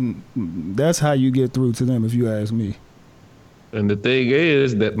 but that's how you get through to them, if you ask me. And the thing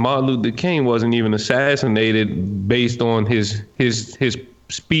is that Martin Luther King wasn't even assassinated based on his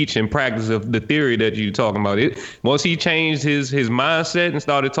speech and practice of the theory that you're talking about. It once he changed his mindset and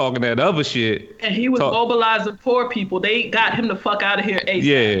started talking that other shit, and he was mobilizing poor people, they got him the fuck out of here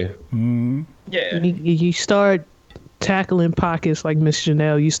ASAP. Yeah. You start tackling pockets like Miss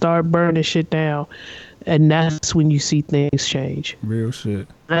Janelle. You start burning shit down, and that's when you see things change. Real shit.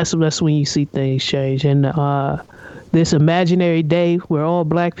 That's when you see things change. And this imaginary day where all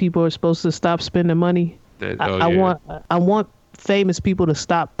black people are supposed to stop spending money. I want famous people to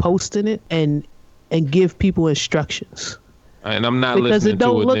stop posting it and give people instructions. And I'm not because listening it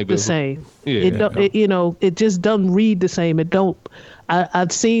don't to look nigga the same. Yeah. It just doesn't read the same. It don't.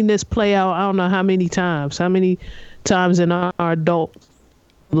 I've seen this play out. I don't know how many times. How many times in our adult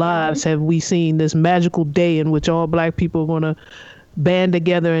lives have we seen this magical day in which all black people are going to band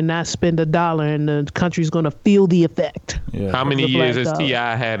together and not spend $1, and the country's going to feel the effect. Yeah. How many years has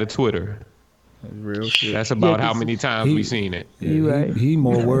T.I. had a Twitter? Real shit. That's about how many times we've seen it. Yeah, he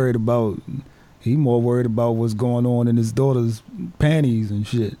more worried about what's going on in his daughter's panties and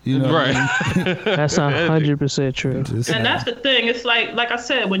shit. You know, right? What I mean? That's 100% true. And that's the thing. It's like I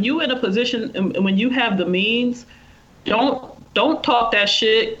said, when you in a position and when you have the means, don't talk that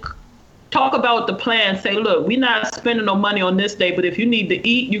shit. Talk about the plan. Say, look, we're not spending no money on this day, but if you need to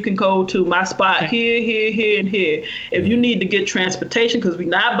eat, you can go to my spot here, and here. If you need to get transportation because we're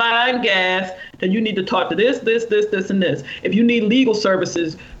not buying gas, then you need to talk to this, and this. If you need legal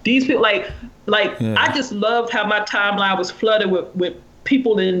services, these people, I just loved how my timeline was flooded with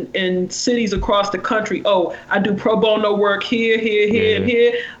people in cities across the country. Oh, I do pro bono work here, and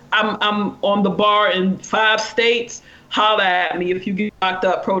here. I'm on the bar in 5 states. Holla at me if you get locked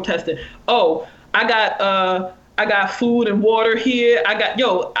up protesting. Oh, I got food and water here.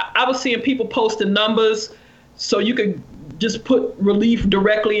 I was seeing people posting numbers so you could just put relief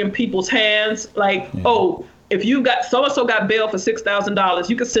directly in people's hands. Oh, if you got so-and-so got bail for $6,000,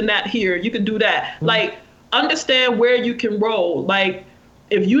 you can send that here. You can do that. Mm-hmm. Understand where you can roll.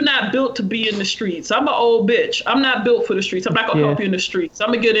 If you're not built to be in the streets, I'm an old bitch. I'm not built for the streets. I'm not going to help you in the streets. I'm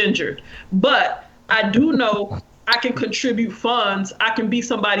going to get injured. But I do know I can contribute funds. I can be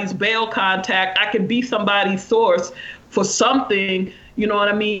somebody's bail contact. I can be somebody's source for something, you know what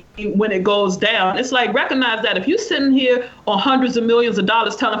I mean, when it goes down. It's like, recognize that if you're sitting here on hundreds of millions of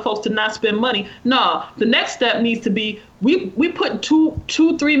dollars telling folks to not spend money, the next step needs to be, we put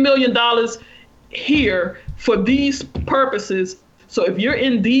 $2-3 million here for these purposes. So if you're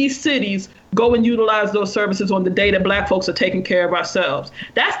in these cities, go and utilize those services on the day that black folks are taking care of ourselves.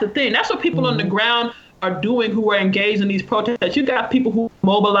 That's the thing. That's what people on the ground are doing who are engaged in these protests. You got people who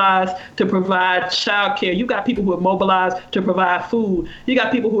mobilize to provide childcare. You got people who are mobilized to provide food. You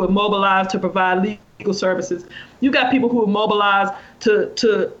got people who are mobilized to provide legal services. You got people who are mobilized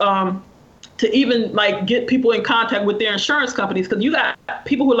to even get people in contact with their insurance companies, because you got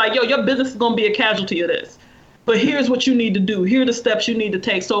people who are like, yo, your business is going to be a casualty of this. But here's what you need to do. Here are the steps you need to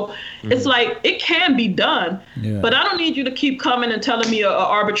take. So it's like, it can be done, but I don't need you to keep coming and telling me an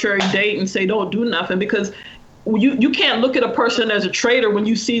arbitrary date and say, don't do nothing, because you can't look at a person as a traitor when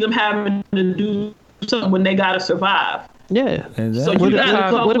you see them having to do something when they got to survive. Yeah. So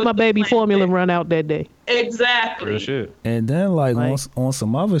what if my baby formula run out that day? Exactly. Real shit. And then on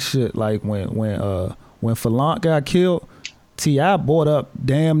some other shit, like when Falant got killed, T.I. bought up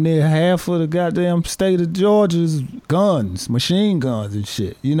damn near half of the goddamn state of Georgia's guns, machine guns and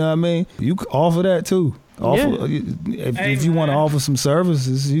shit. You know what I mean? You could offer that too. If you want to offer some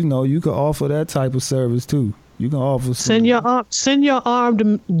services, you could offer that type of service too. You can offer send your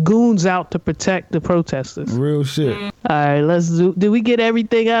armed goons out to protect the protesters. Real shit. All right, let's do. Did we get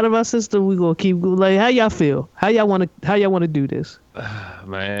everything out of our system? We gonna keep how y'all feel? How y'all want to do this?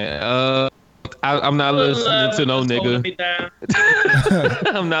 Man, I'm not listening to no nigga.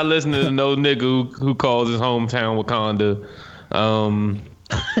 I'm not listening to no nigga who calls his hometown Wakanda.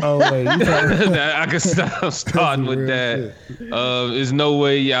 Oh wait, you talking- I can stop starting with that. There's no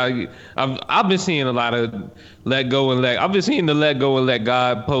way. I've been seeing a lot of let go and let. I've been seeing the let go and let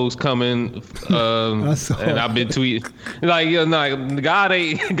God post coming, and I've been tweeting like, God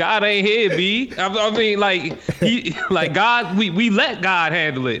ain't here, B. I mean, like God, we let God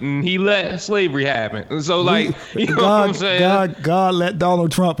handle it, and He let slavery happen. And so you know what I'm saying? God let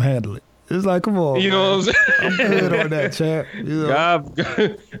Donald Trump handle it. It's like, come on, you know what I'm saying? I'm good on that, champ. You know?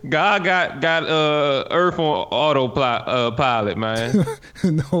 God got Earth on autopilot, man.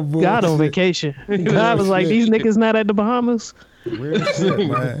 No bullshit. God on vacation. God was like, these niggas not at the Bahamas. Real shit,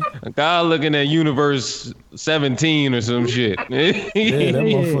 man. God looking at universe 17 or some shit. Yeah, that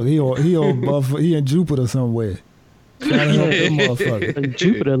motherfucker. He in Jupiter somewhere. Trying to help them motherfucker.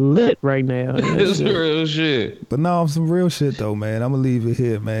 Jupiter lit right now. It's real shit. But no, some real shit though, man. I'm gonna leave it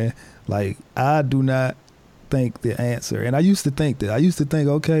here, man. Like, I do not think the answer, and I used to think that. I used to think,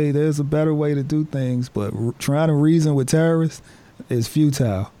 okay, there's a better way to do things, but trying to reason with terrorists is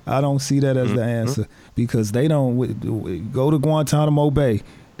futile. I don't see that as the answer, because they don't go to Guantanamo Bay.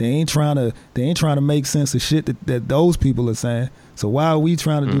 They ain't trying to make sense of shit that those people are saying. So why are we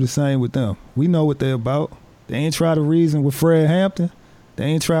trying to do the same with them? We know what they're about. They ain't try to reason with Fred Hampton. They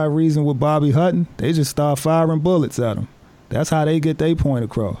ain't try to reason with Bobby Hutton. They just start firing bullets at them. That's how they get their point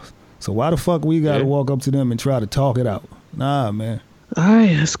across. So why the fuck we gotta walk up to them and try to talk it out? Nah, man. All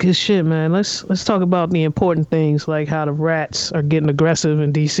right, that's good shit, man. Let's talk about the important things, like how the rats are getting aggressive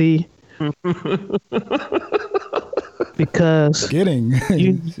in DC. Because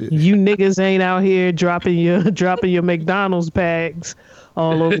you niggas ain't out here dropping your McDonald's bags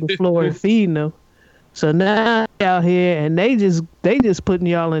all over the floor and feeding them. So now out here and they just pushing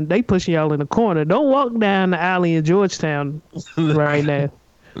y'all in the corner. Don't walk down the alley in Georgetown right now.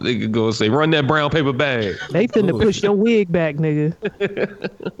 They could go and say, run that brown paper bag. They finna push your wig back, nigga.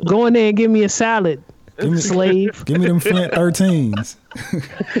 Go in there and give me a salad, slave. Give me them Flint 13s.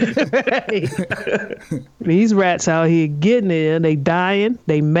 These rats out here getting it. They dying.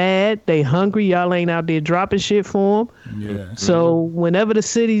 They mad. They hungry. Y'all ain't out there dropping shit for them. Yeah. So whenever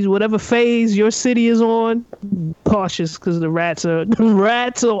whatever phase your city is on, cautious, because the rats are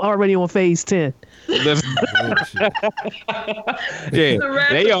already on phase 10. The rats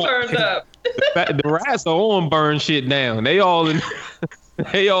are turned up. The rats are on burn shit down. They all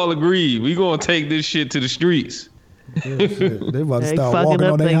agree. We gonna take this shit to the streets. They about to start walking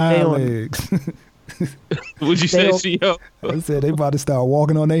on their hind legs. What'd you say, CEO? I said they about to start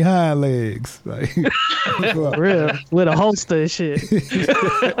walking on their hind legs. Like, for real, with a holster and shit.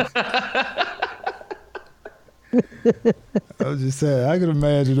 I was just saying, I could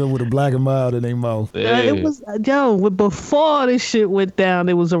imagine them with a Black and Mild in their mouth. Yeah. It was before this shit went down.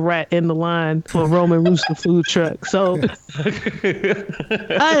 There was a rat in the line for Roman Rooster food truck. So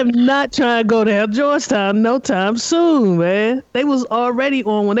I am not trying to go down Georgetown no time soon, man. They was already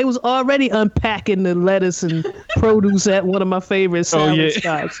on one. They was already unpacking the lettuce and produce at one of my favorite salad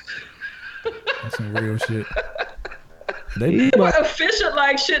spots. That's some real shit. They were efficient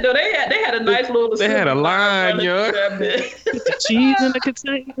like shit though. They had a nice little. They had a line, yo. Cheese in the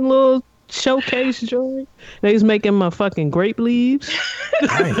container, little showcase joint. They was making my fucking grape leaves.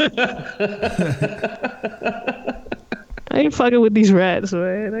 I ain't fucking with these rats,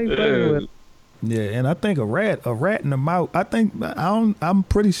 man. I ain't fucking with them. Yeah, and I think a rat in the mouth. I'm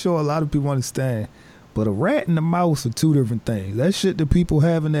pretty sure a lot of people understand, but a rat and a mouse are two different things. That shit that people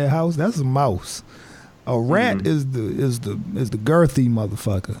have in their house, that's a mouse. A rat is the girthy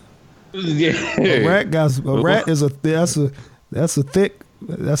motherfucker. Yeah. A rat is a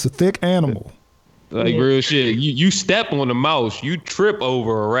thick animal. Like real shit. You step on a mouse, you trip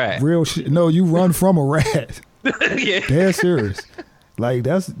over a rat. Real shit. No, you run from a rat. Yeah. Dead serious. Like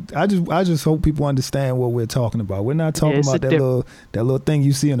I just hope people understand what we're talking about. We're not talking about that little thing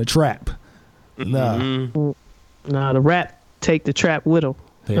you see in a trap. Nah. Mm-hmm. Nah, the rat take the trap with him.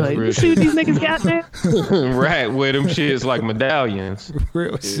 Like, you see what these niggas got there? Rat with them shits like medallions.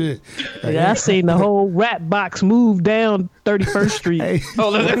 Real shit. I seen the whole rat box move down 31st Street. Hey.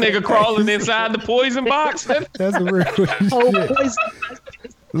 Oh, that nigga crawling inside the poison box. That's a real shit.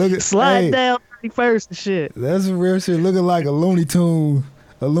 Look at slide down 31st and shit. That's a real shit. Looking like a Looney Tune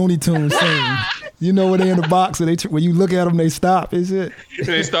scene. You know when they in the box and when you look at them, they stop. Is it?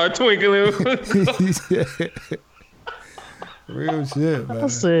 They start twinkling. Real shit, man. I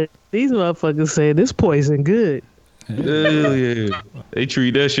said, these motherfuckers say this poison good. Hell yeah. They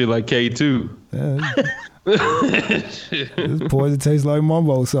treat that shit like K2. Yeah. This poison tastes like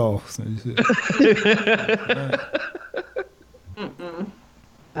mumbo sauce and shit.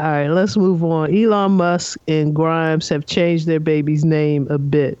 All right, let's move on. Elon Musk and Grimes have changed their baby's name a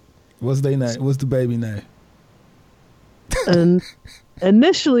bit. What's their name? What's the baby name? And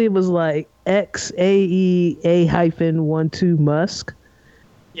initially it was like XAEA-12 Musk.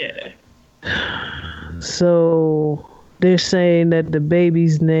 Yeah. So they're saying that the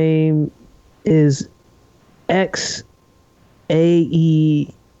baby's name is XAEA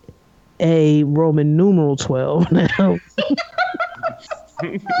Roman numeral 12 now.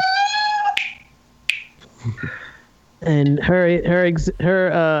 And her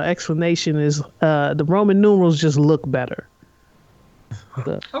explanation is the Roman numerals just look better.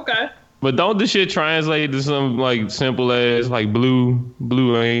 So, Okay. But don't the shit translate to some like simple as like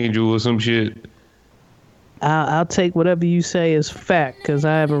blue angel or some shit? I'll take whatever you say as fact because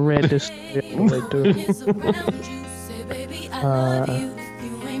I haven't read this.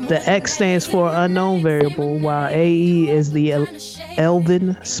 The X stands for unknown variable, while AE is the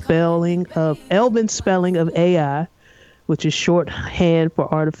Elven spelling of AI, which is shorthand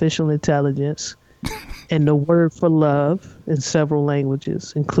for artificial intelligence, and the word for love in several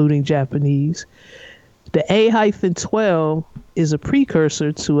languages, including Japanese. The A-12 is a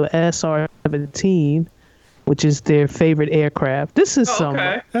precursor to a SR-17, which is their favorite aircraft. This is some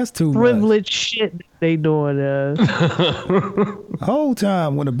That's too privileged shit that they doing. The whole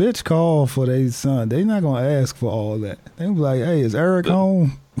time when a bitch call for their son, they not gonna ask for all that. They be like, "Hey, is Eric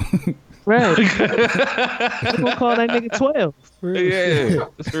home?" Right. They're gonna call that nigga 12. Yeah,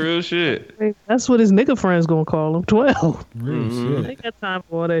 that's real shit. That's what his nigga friends gonna call him, 12. Real shit. They got time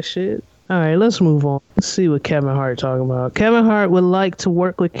for all that shit. All right, let's move on. Let's see what Kevin Hart talking about. Kevin Hart would like to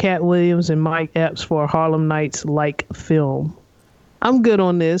work with Cat Williams and Mike Epps for a Harlem Nights-like film. I'm good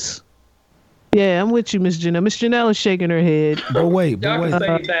on this. Yeah, I'm with you, Miss Janelle. Miss Janelle is shaking her head. But wait, Y'all can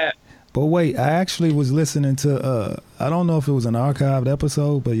say that. But wait, I actually was listening to, I don't know if it was an archived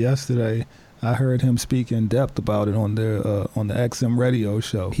episode, but yesterday I heard him speak in depth about it on the XM radio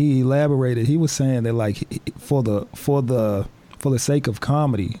show. He elaborated. He was saying that like for the sake of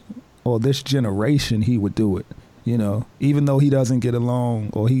comedy or this generation, he would do it. You know, even though he doesn't get along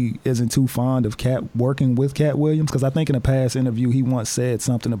or he isn't too fond of working with Cat Williams, because I think in a past interview he once said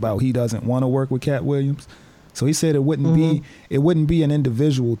something about he doesn't want to work with Cat Williams. So he said it wouldn't be an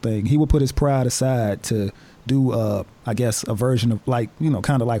individual thing. He would put his pride aside to do I guess a version of like, you know,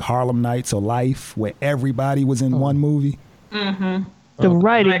 kind of like Harlem Nights or Life, where everybody was in one movie. Mm-hmm. The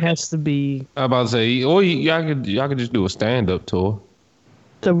writing has to be. I about to say, or y'all could just do a stand-up tour.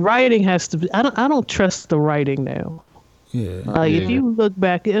 The writing has to be. I don't trust the writing now. Yeah. Like if you look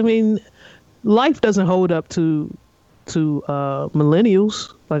back, I mean, life doesn't hold up to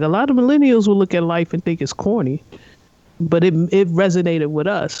millennials. Like a lot of millennials will look at life and think it's corny, but it resonated with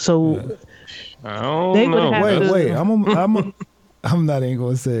us. So I don't know. Wait. I'm not even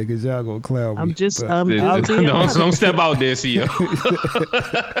gonna say it because y'all gonna clown me. Don't step out there, CEO.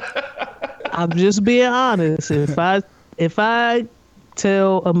 I'm just being honest. If I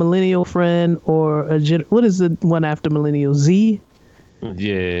tell a millennial friend or what is the one after millennial, Z?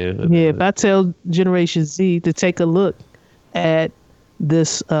 Yeah. If I tell Generation Z to take a look at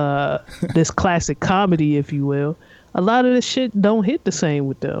this this classic comedy, if you will, a lot of this shit don't hit the same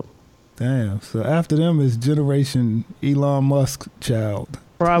with them. Damn. So after them is Generation Elon Musk child.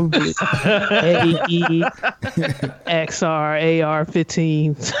 Probably AE XR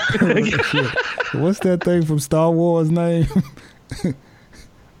AR-15. What's that thing from Star Wars name?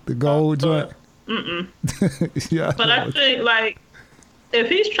 The gold joint. Yeah, but I think like if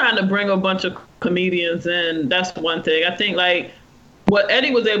he's trying to bring a bunch of comedians in, that's one thing. I think like what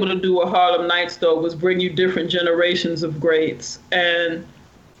Eddie was able to do with Harlem Nights though was bring you different generations of greats, and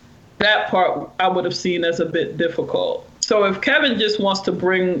that part I would have seen as a bit difficult. So if Kevin just wants to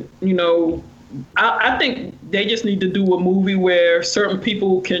bring, you know, I think they just need to do a movie where certain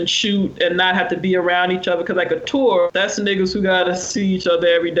people can shoot and not have to be around each other. Because like a tour, that's niggas who got to see each other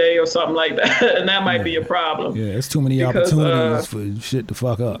every day or something like that. And that might be a problem. Yeah, it's too many opportunities for shit to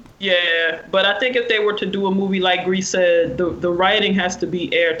fuck up. Yeah, but I think if they were to do a movie like Grease said, the writing has to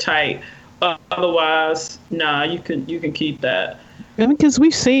be airtight. Otherwise, nah, you can keep that. Because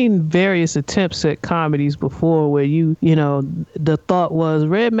we've seen various attempts at comedies before where you know, the thought was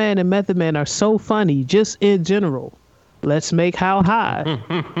Redman and Method Man are so funny just in general. Let's make How High.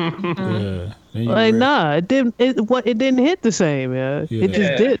 Nah, it didn't hit the same, yeah. It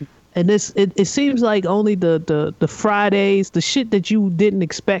just didn't. And it seems like only the Fridays, the shit that you didn't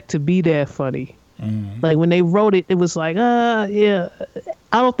expect to be that funny. Like when they wrote it, it was like, yeah.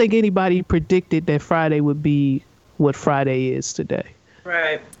 I don't think anybody predicted that Friday would be what Friday is today.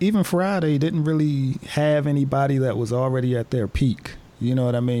 Right. Even Friday didn't really have anybody that was already at their peak. You know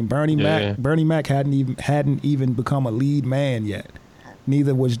what I mean? Bernie Mac hadn't even become a lead man yet.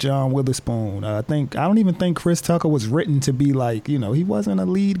 Neither was John Witherspoon. I don't even think Chris Tucker was written to be like, you know, he wasn't a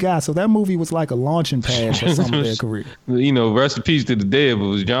lead guy. So that movie was like a launching pad for some of their career. You know, rest in peace to the dead, but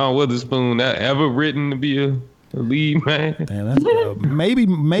was John Witherspoon ever written to be a lead man? Damn, that's, maybe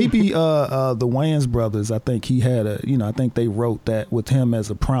the Wayans brothers. I think he had I think they wrote that with him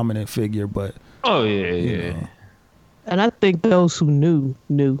as a prominent figure. But yeah. And I think those who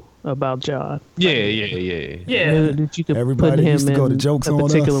knew about John. Yeah. That you could everybody put him used to go to Jokes in a on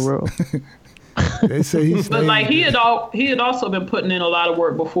particular Us. role. They say he But like he had also been putting in a lot of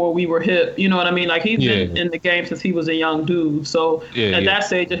work before we were hip. You know what I mean? Like he's been in the game since he was a young dude. So at that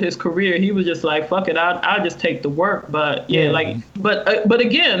stage of his career, he was just like, "Fuck it, I'll just take the work." But but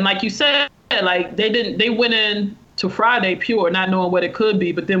again, like you said, like they went in to Friday pure, not knowing what it could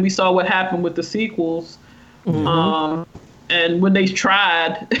be. But then we saw what happened with the sequels. Mm-hmm. And when they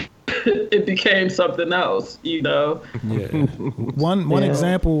tried, it became something else, you know. Yeah. One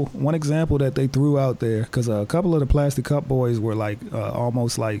example that they threw out there, because a couple of the Plastic Cup Boys were like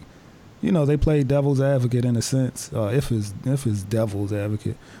almost like, you know, they played devil's advocate in a sense, if it's devil's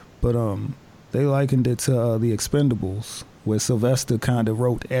advocate, but they likened it to the Expendables, where Sylvester kind of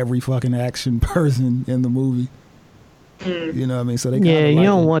wrote every fucking action person in the movie. You know what I mean? So they you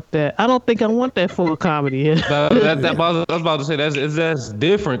don't want that. I don't think I want that for a comedy. I was about to say that's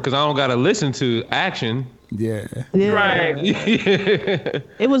different because I don't got to listen to action. Yeah. Right.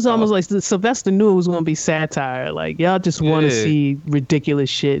 It was almost like Sylvester knew it was going to be satire. Like y'all just want to see ridiculous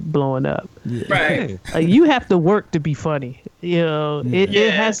shit blowing up. Yeah. Right. Like, you have to work to be funny. You know,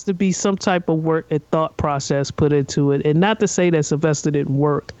 it has to be some type of work and thought process put into it. And not to say that Sylvester didn't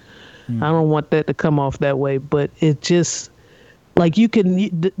work. I don't want that to come off that way, but it just like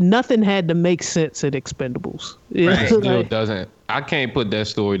nothing had to make sense at Expendables. Right. Still doesn't. I can't put that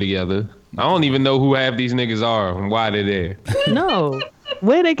story together. I don't even know who half these niggas are and why they're there. No,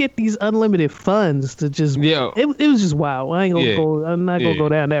 where they get these unlimited funds to just it was just wild. I'm not gonna go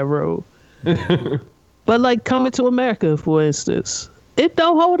down that road. But like Coming to America, for instance, it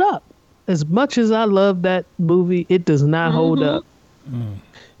don't hold up. As much as I love that movie, it does not hold up.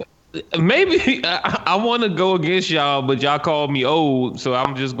 Maybe I want to go against y'all, but y'all called me old, so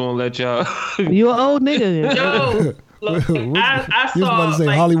I'm just gonna let y'all. You an old nigga. Yo, look, I you was about to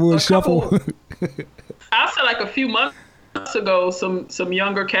say Hollywood Shuffle. I said like a few months ago, some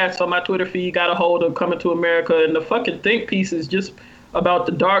younger cats on my Twitter feed got a hold of Coming to America, and the fucking think piece is just about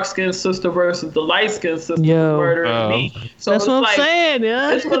the dark-skinned sister versus the light-skinned sister murdering me. So that's what I'm saying.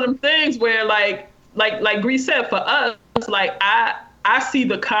 Yeah, it's one of them things where like Grease said, for us, like I see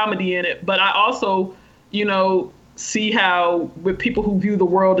the comedy in it, but I also, you know, see how with people who view the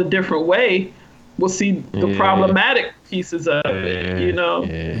world a different way will see the problematic pieces of it, you know?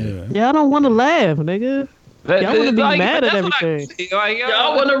 Yeah, I don't want to laugh, nigga. Y'all want to be mad at everything.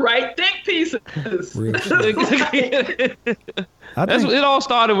 Y'all want to write think pieces. It all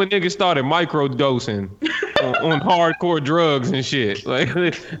started when niggas started microdosing on hardcore drugs and shit. Like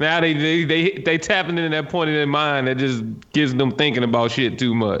now they tapping into that point in their mind that just gives them thinking about shit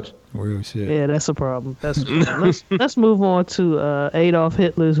too much. Real shit. Yeah, that's a problem. Let's move on to Adolf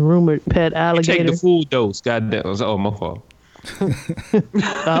Hitler's rumored pet alligator. Take the full dose. Goddamn. Oh, my fault.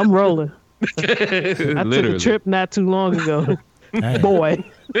 I'm rolling. I took a trip not too long ago. Damn. Boy.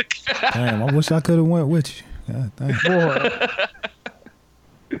 Damn, I wish I could have went with you. God,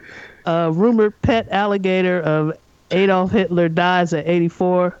 boy. Rumored pet alligator of Adolf Hitler dies at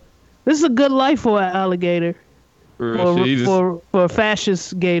 84. This is a good life for an alligator. For a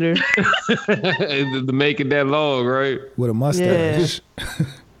fascist gator. To make it that long, right? With a mustache. Yeah.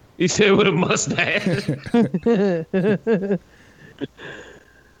 He said with a mustache.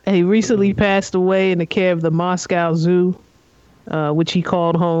 He recently passed away in the care of the Moscow Zoo, which he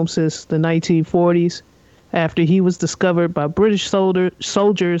called home since the 1940s, after he was discovered by British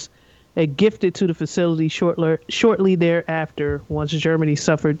soldiers and gifted to the facility shortly thereafter, once Germany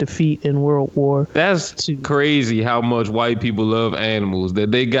suffered defeat in World War II. That's crazy how much white people love animals,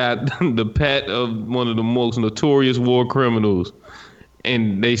 that they got the pet of one of the most notorious war criminals,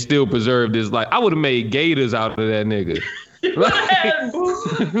 and they still preserve this. Like, I would have made gators out of that nigga.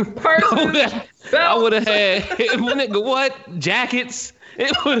 I would have had nigga what jackets.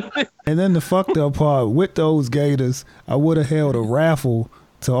 And then the fucked up part with those gators, I would have held a raffle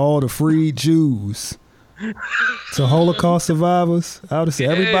to all the freed Jews, to Holocaust survivors. I would have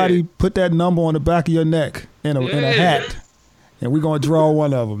said, everybody put that number on the back of your neck in a hat, and we're gonna draw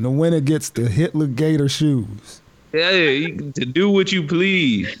one of them. The winner gets the Hitler Gator shoes. Yeah, to do what you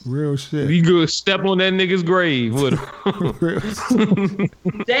please. Real shit. You go step on that nigga's grave with him.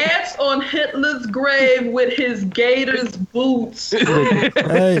 Dance on Hitler's grave with his Gators boots.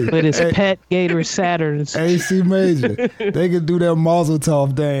 With his pet Gator Saturns. AC Major. They could do their Mazel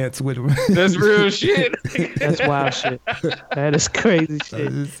Tov dance with him. That's real shit. That's wild shit. That is crazy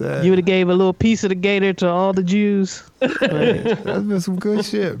shit. You would have gave a little piece of the Gator to all the Jews. That's been some good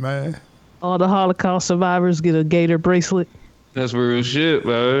shit, man. All the Holocaust survivors get a Gator bracelet. That's real shit,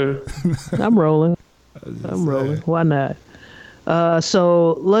 man. I'm rolling. Why not?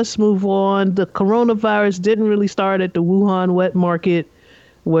 So let's move on. The coronavirus didn't really start at the Wuhan wet market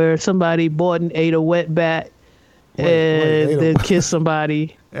where somebody bought and ate a wet bat and then kissed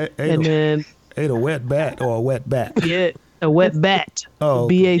somebody. And then ate a wet bat or a wet bat? Yeah, a wet bat. Oh,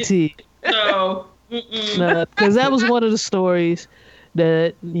 B-A-T. No. No, because that was one of the stories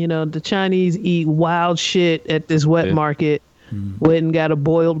that, you know, the Chinese eat wild shit at this wet market. Went and got a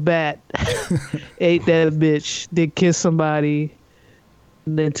boiled bat, ate that bitch, then kissed somebody,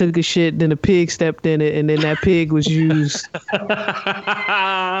 and then took a shit, then a pig stepped in it, and then that pig was used. That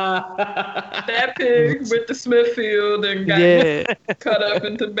pig with the Smithfield and got cut up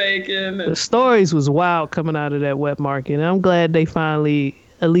into bacon. The stories was wild coming out of that wet market, and I'm glad they finally,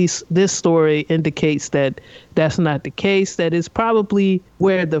 at least this story indicates that that's not the case, that it's probably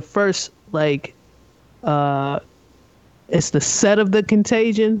where the first, like, it's the set of the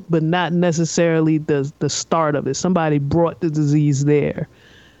contagion, but not necessarily the start of it. Somebody brought the disease there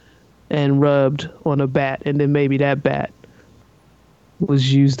and rubbed on a bat, and then maybe that bat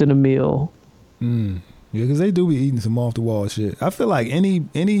was used in a meal. Yeah, because they do be eating some off the wall shit. I feel like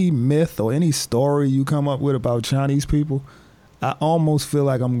any myth or any story you come up with about Chinese people, I almost feel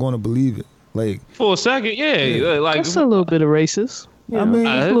like I'm going to believe it. Like for a second, like that's a little bit of racist. I mean,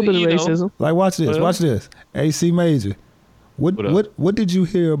 a little bit of racism. Like watch this. AC Major. What did you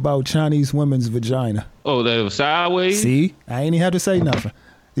hear about Chinese women's vagina? Oh, that was sideways? See? I ain't even have to say nothing.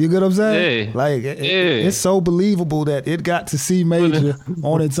 You get what I'm saying? Yeah. Like, it's so believable that it got to C Major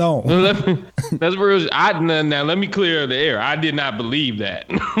on its own. That's real. Now, let me clear the air. I did not believe that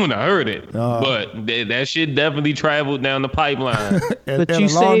when I heard it. But that shit definitely traveled down the pipeline. But you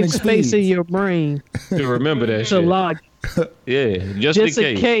saved space in your brain. To remember that shit. To log. Yeah, just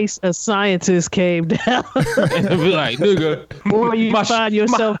in case a scientist came down. Be like, nigga. Or you find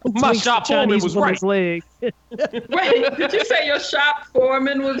yourself my shop foreman was right. Leg. Wait, did you say your shop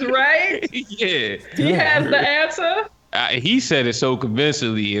foreman was right? Yeah. He has the answer? He said it so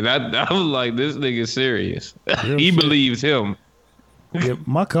convincingly, and I was like, this nigga's serious. He believes him. Yeah,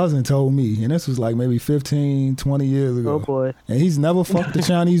 my cousin told me, and this was like maybe 15, 20 years ago. Oh, boy. And he's never fucked a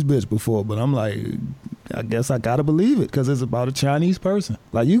Chinese bitch before, but I'm like, I guess I gotta believe it because it's about a Chinese person.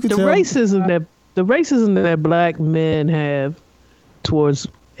 Like you could tell racism that black men have towards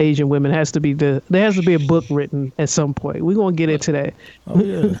Asian women has to be there has to be a book written at some point. We're gonna get into that. Oh,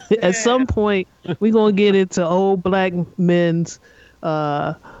 yeah. At some point, we're gonna get into old black men's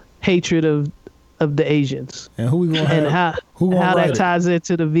hatred of the Asians. And who we gonna have? And how that ties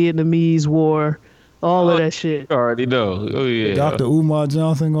into the Vietnamese War, all of that shit. I already know. Oh yeah. Dr. Umar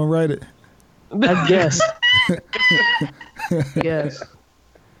Johnson gonna write it? I guess. Yes.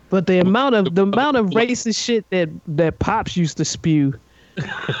 But the amount of racist shit that Pops used to spew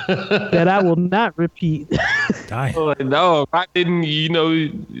that I will not repeat. Oh, no, I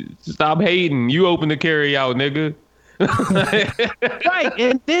didn't, stop hating. You open the carry out, nigga. Right,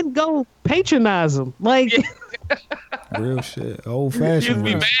 and then go patronize them. Like real shit. Old fashioned. You'd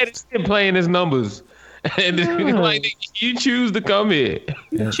be mad at him playing his numbers. And like you choose to come here.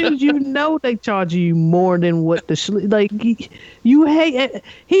 They charge you more than what you hate.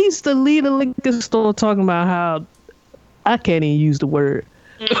 He's the leader of the liquor store talking about how I can't even use the word.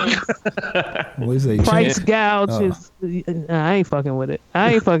 What is it? Price gouge is. I ain't fucking with it.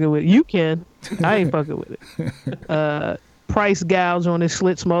 You can. I ain't fucking with it. Price gouge on his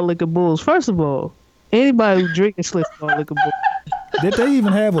Schlitz Malt Liquor Bulls. First of all, anybody who drinking Schlitz Malt Liquor Bulls. Did they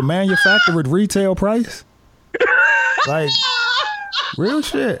even have a manufactured retail price? Like, real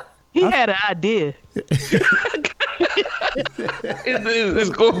shit. He had an idea. It's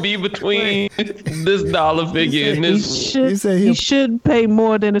going to be between this dollar figure and this. He shouldn't pay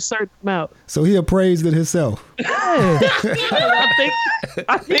more than a certain amount. So he appraised it himself. Yeah.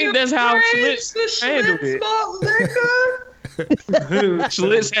 I think that's how Schlitz handled it.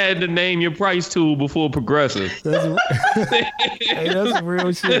 Schlitz had to name your price tool before Progressive. That's some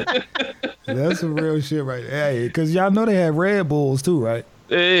real shit. That's some real shit right there. Hey, because y'all know they have Red Bulls too, right?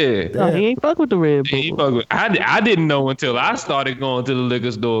 Yeah. No, he ain't fuck with the Red Bull. He fuck with, I didn't know until I started going to the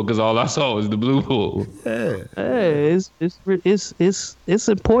liquor store because all I saw was the Blue Bull. Yeah. Hey, it's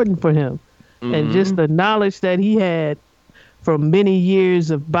important for him, and just the knowledge that he had from many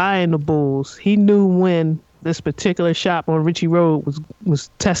years of buying the bulls, he knew when this particular shop on Ritchie Road was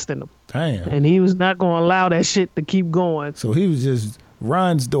testing them. Damn. And he was not going to allow that shit to keep going. So he was just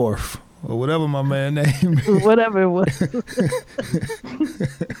Reinsdorf or whatever my man name is. Whatever it was.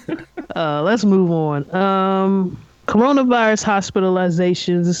 Let's move on. Coronavirus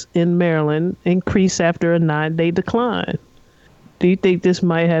hospitalizations in Maryland increase after a 9-day decline. Do you think this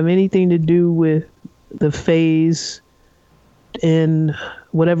might have anything to do with the phase in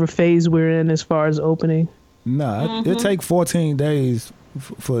whatever phase we're in as far as opening? Nah, it take 14 days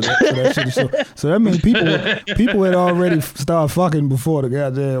for that shit to show. So that means people had already started fucking before the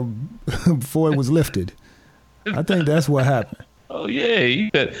goddamn before it was lifted. I think that's what happened. Oh yeah,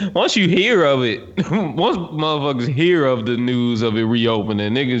 once you hear of it, once motherfuckers hear of the news of it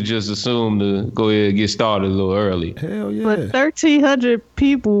reopening, niggas just assume to go ahead and get started a little early. Hell yeah. But 1,300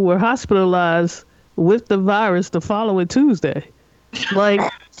 people were hospitalized with the virus the following Tuesday. Like,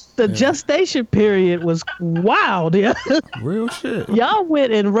 the gestation period was wild. Yeah. Real shit. Y'all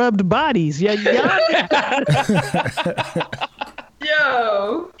went and rubbed bodies. Y'all ain't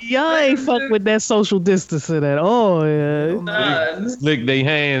fuck with that social distancing at all. Yeah. Lick their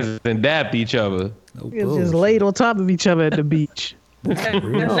hands and dapped each other. It's just laid on top of each other at the beach. And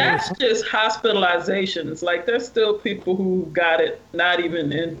that's just hospitalizations. Like, there's still people who got it, not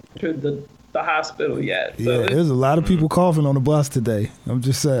even entered the hospital yet. So yeah, there's a lot of people coughing on the bus today. I'm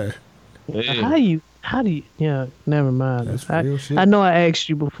just saying. Yeah. How do you, yeah, never mind. That's real shit. I know I asked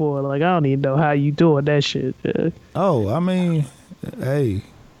you before, like, I don't even know how you doing that shit. Oh, I mean, hey,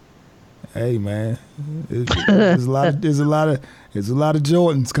 man, there's a lot of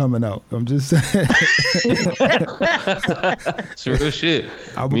Jordans coming out. I'm just saying. Sure shit.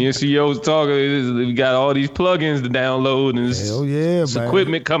 Me and CEO was talking. We got all these plugins to download, and hell yeah, man.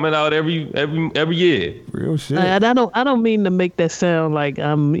 Equipment coming out every year. Real shit. And I don't mean to make that sound like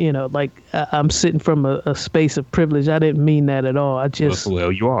I'm, like I'm sitting from a space of privilege. I didn't mean that at all. I just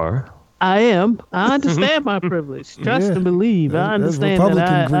well, you are. I am. I understand my privilege. Trust and believe. I understand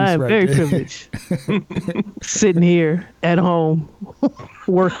that I am very privileged. Sitting here at home,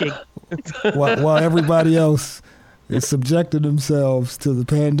 working. While everybody else is subjecting themselves to the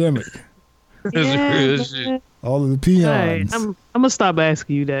pandemic. Yeah, all of the peons. Right. I'm gonna stop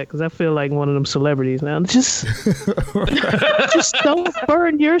asking you that because I feel like one of them celebrities now. Just don't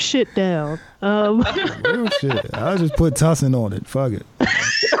burn your shit down. Real shit. I'll just put tussin on it. Fuck it.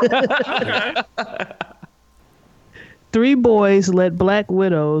 3 boys let black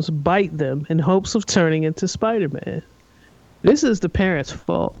widows bite them in hopes of turning into Spider-Man. This is the parents'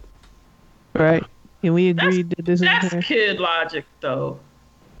 fault, right? Can we agree that this is kid logic, though?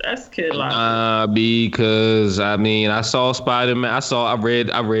 That's kid logic. Because I mean, I saw Spider-Man.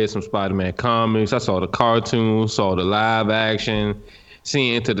 I read some Spider-Man comics. I saw the cartoons, saw the live action,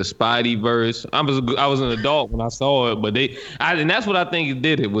 seeing into the Spideyverse. I was an adult when I saw it, but and that's what I think it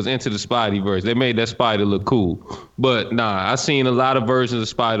did. It was into the Spideyverse. They made that Spider look cool. But nah, I seen a lot of versions of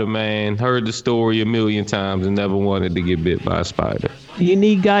Spider-Man, heard the story a million times, and never wanted to get bit by a spider. You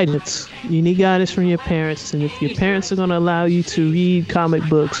need guidance. You need guidance from your parents. And if your parents are going to allow you to read comic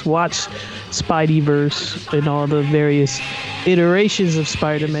books, watch Spideyverse and all the various iterations of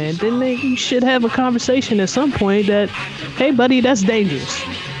Spider-Man, then you should have a conversation at some point that, hey, buddy, that's dangerous.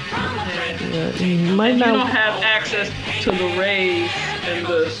 You might not. You don't have access to the rays and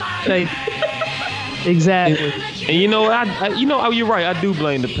the. Exactly. And you're right. I do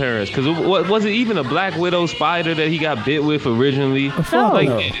blame the parents because was it even a Black Widow spider that he got bit with originally?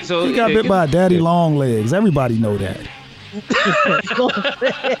 No. So he got bit by Daddy Long Legs. Everybody know that.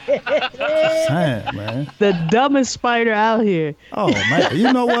 Damn, man. The dumbest spider out here. Oh man,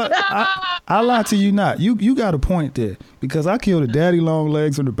 you know what? I lie to you not. You got a point there because I killed a Daddy Long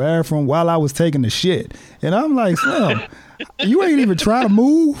Legs in the bathroom while I was taking the shit, and I'm like, Slim, you ain't even try to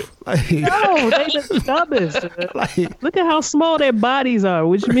move. Like, no, they the dumbest. Like, look at how small their bodies are,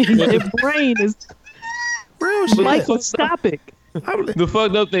 which means their brain is real microscopic. The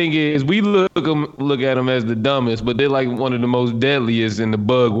fucked up thing is we look at them as the dumbest, but they're like one of the most deadliest in the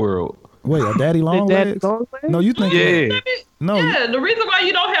bug world. Wait, a Daddy Long Legs? No, you think? Yeah. No. Yeah, the reason why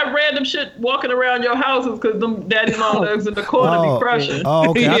you don't have random shit walking around your house is because them Daddy Long Legs in the corner be crushing.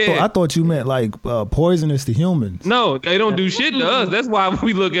 Oh, okay. Yeah. I thought you meant like poisonous to humans. No, they don't do shit to us. That's why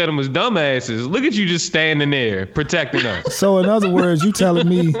we look at them as dumbasses. Look at you just standing there protecting us. So in other words, you telling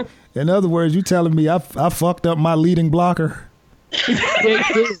me I fucked up my leading blocker?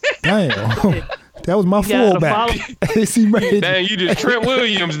 Damn. That was my fullback. AC made it. Damn, you just Trent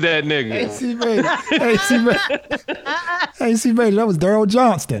Williams that nigga. AC made it. AC made it. That was Daryl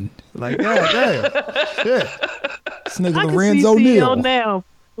Johnston. Like, damn. Shit. This nigga Lorenzo Neal. Now,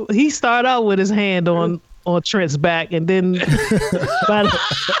 he started out with his hand on Trent's back, and then about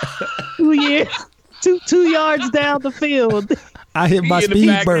 2 years, two yards down the field, I hit my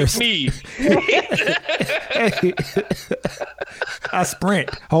speed burst. I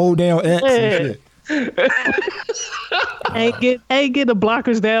sprint, hold down X and shit. ain't get the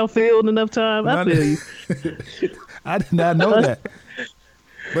blockers downfield enough time. I feel you. I did not know that.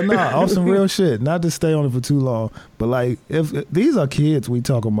 But nah, on some real shit. Not to stay on it for too long, but like, if these are kids we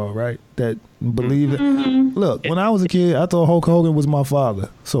talking about, right? That believe it. Look, when I was a kid, I thought Hulk Hogan was my father.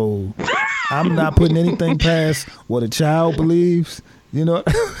 So I'm not putting anything past what a child believes. You know,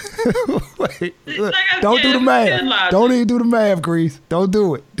 wait, look, don't do the math. Don't even do the math, Grease. Don't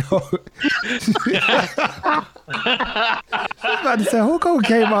do it. I was about to say, Hulk Hogan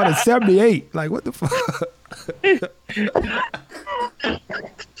came out in 78. Like, what the fuck?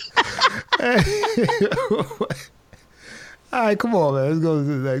 All right, come on, man. Let's go to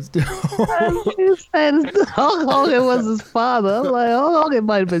the next. You said Hulk Hogan was his father. I'm like, Hulk Hogan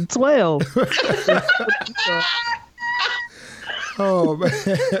might have been 12. Oh, man.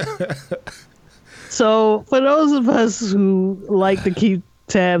 So, for those of us who like to keep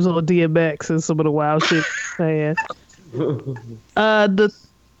tabs on DMX and some of the wild shit saying, I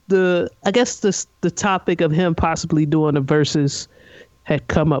guess the topic of him possibly doing the verses had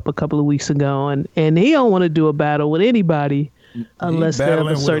come up a couple of weeks ago, and he don't want to do a battle with anybody unless they're of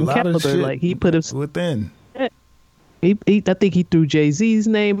a certain caliber. Like, he put him within. I think he threw Jay-Z's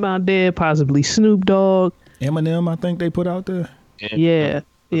name out there, possibly Snoop Dogg. Eminem, I think they put out there. Yeah.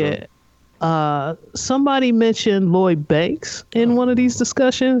 Somebody mentioned Lloyd Banks in one of these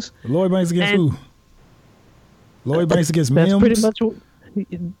discussions. Lloyd Banks against who? Lloyd Banks against That's Mims? Pretty much.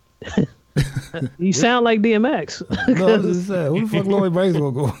 You sound like DMX. No, I'm just saying, who the fuck Lloyd Banks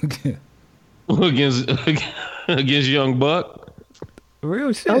will go against? against Young Buck.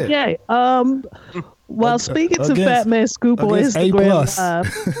 Real shit. Okay. While speaking to Fat Man Scoop on Instagram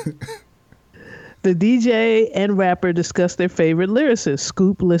Live, the DJ and rapper discussed their favorite lyricists.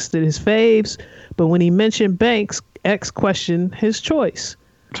 Scoop listed his faves, but when he mentioned Banks, X questioned his choice.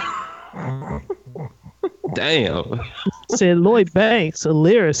 Damn. Said Lloyd Banks, a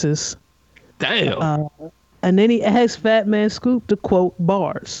lyricist. Damn. And then he asked Fat Man Scoop to quote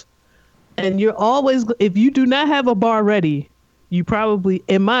bars. And you're always, if you do not have a bar ready, you probably,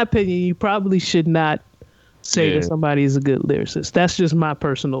 in my opinion, you probably should not say that somebody is a good lyricist. That's just my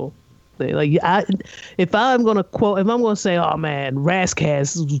personal thing. Like, if I'm going to quote, if I'm going to say, oh man,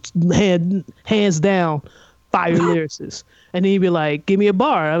 Razzcast, hands down, fire lyricist. And then he'd be like, give me a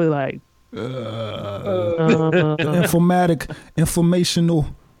bar. I'd be like, informational,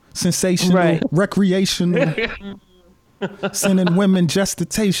 sensational, recreational, sending women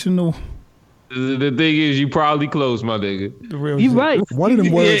gestational. The thing is, you probably close, my nigga. You right. One of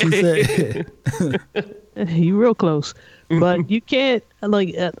them words he said. You real close, but you can't.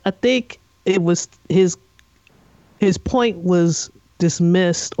 Like, I think it was his point was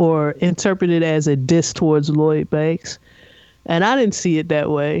dismissed or interpreted as a diss towards Lloyd Banks, and I didn't see it that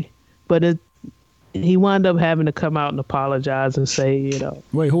way. But he wound up having to come out and apologize and say, you know.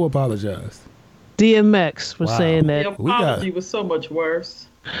 Wait, who apologized? DMX for saying that. The apology was so much worse.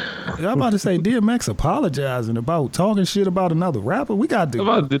 I'm about to say DMX apologizing about talking shit about another rapper. We got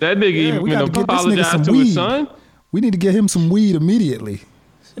to. Did that nigga even apologize to his son? We need to get him some weed immediately.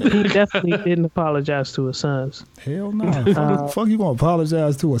 He definitely didn't apologize to his sons. Hell no. Fuck you gonna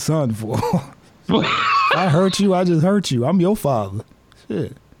apologize to a son for? I hurt you. I just hurt you. I'm your father.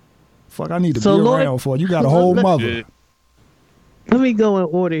 Shit. Fuck, I need to be around for you. Got a whole mother. Let me go in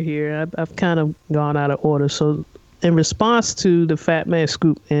order here. I've kind of gone out of order. So, in response to the Fat Man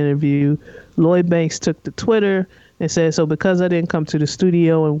Scoop interview, Lloyd Banks took to Twitter and said, "So because I didn't come to the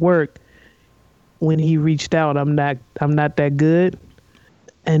studio and work when he reached out, I'm not that good."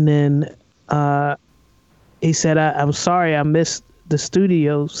 And then he said, "I'm sorry, I missed the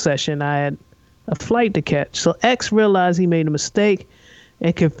studio session. I had a flight to catch." So X realized he made a mistake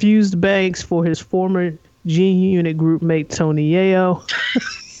and confused Banks for his former G-Unit group mate Tony Yayo.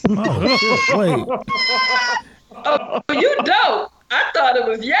 Wait. Oh, you dope. I thought it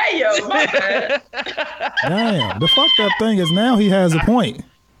was Yayo. My bad. Damn. The fucked up thing is now he has a point.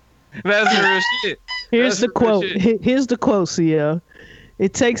 That's real shit. Here's the quote. Here's the quote, Cia.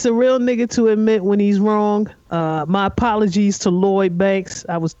 "It takes a real nigga to admit when he's wrong. My apologies to Lloyd Banks.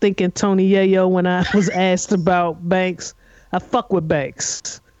 I was thinking Tony Yayo when I was asked about Banks. I fuck with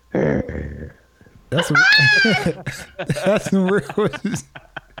Banks. That's some real.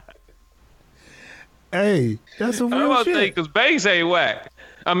 Hey, that's some real I'm about to say shit. because Banks ain't whack.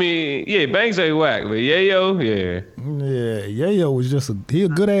 I mean, yeah, Banks ain't whack, but Yayo, yeah, Yeah, Yayo was just he a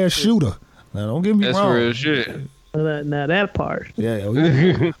good ass shooter. Now don't get me that's wrong. real shit. Now that part. Yeah,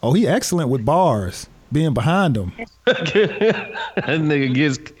 he excellent with bars, being behind him. That nigga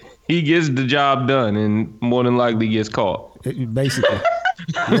gets the job done and more than likely gets caught. Basically.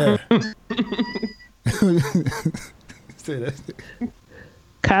 Yeah. Say that.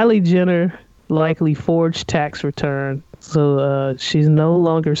 Kylie Jenner likely forged tax return, so she's no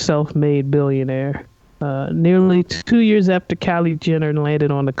longer self-made billionaire. Nearly 2 years after Kylie Jenner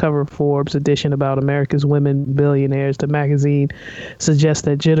landed on the cover of Forbes edition about America's women billionaires, the magazine suggests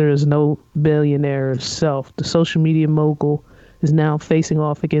that Jenner is no billionaire herself. The social media mogul is now facing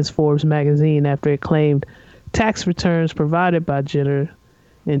off against Forbes magazine after it claimed tax returns provided by Jenner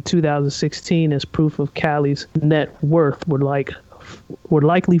in 2016 as proof of Kylie's net worth were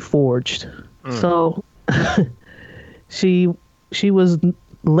likely forged. So she was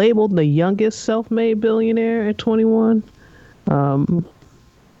labeled the youngest self-made billionaire at 21. Now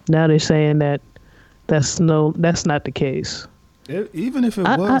they're saying that's not the case. Even if it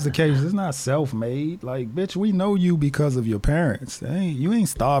was the case, it's not self-made. Like, bitch, we know you because of your parents. You ain't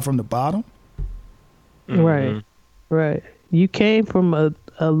starved from the bottom. Right. You came from a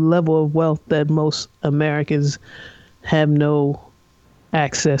level of wealth that most Americans have no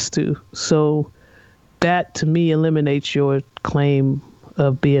access to. So that, to me, eliminates your claim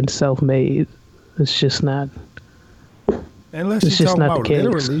of being self-made. It's just not. Unless It's she's just talking not the about case.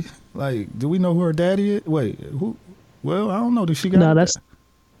 literally. Like, do we know who her daddy is? Wait, who? Well, I don't know. Does she got? No, that's.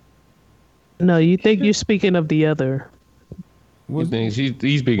 No, you think you're speaking of the other. You think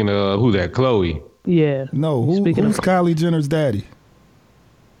he's speaking of who that? Chloe, Yeah. No, Speaking who's of- Kylie Jenner's daddy?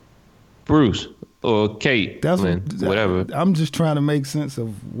 Bruce, or Kate, That's whatever. I'm just trying to make sense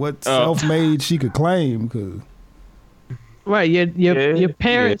of what self-made she could claim. Cause Right. Your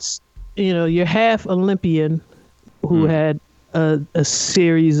parents, you're half Olympian who had a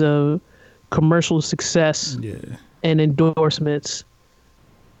series of commercial success yeah, and endorsements.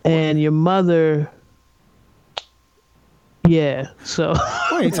 And your mother, yeah. So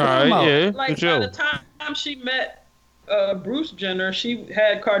wait, All time right, out. yeah, Like for by sure. the time she met Bruce Jenner, she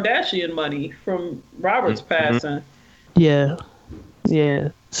had Kardashian money from Robert's passing. yeah.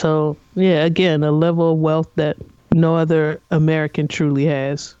 So yeah, again, a level of wealth that no other American truly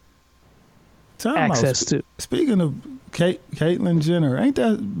has Time out. access to. Speaking of Caitlyn Jenner, ain't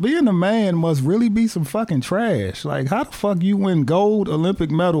that being a man must really be some fucking trash? Like, how the fuck you win gold Olympic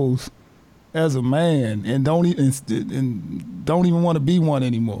medals as a man and don't even want to be one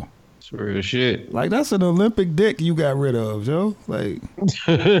anymore? It's real shit. Like, that's an Olympic dick you got rid of, Joe. Like,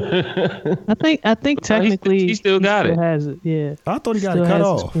 I think technically he still got it. Has it. Yeah. I thought he got Still it cut has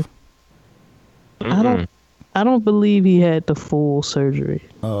off. it. I don't believe he had the full surgery.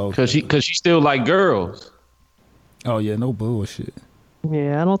 Oh, okay. Cause she still like girls. Oh yeah, no bullshit.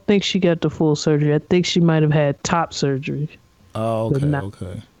 Yeah, I don't think she got the full surgery. I think she might have had top surgery. Oh, But okay, not-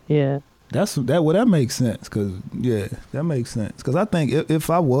 okay. Yeah. That makes sense. Cause yeah, that makes sense. Cause I think if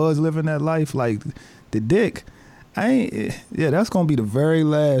I was living that life, like the dick, that's gonna be the very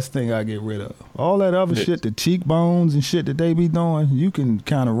last thing I get rid of. All that other shit, the cheekbones and shit that they be doing, you can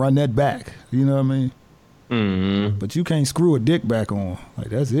kind of run that back. You know what I mean? Mm-hmm. But you can't screw a dick back on. Like,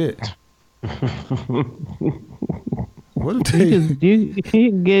 that's it. What if they? You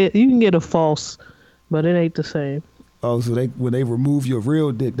can get a false, but it ain't the same. Oh, so when they remove your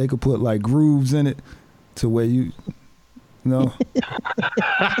real dick, they could put like grooves in it to where you know,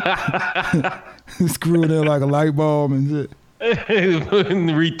 screw it in like a light bulb and shit.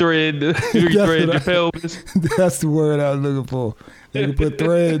 Rethread your pelvis. That's the word I was looking for. They could put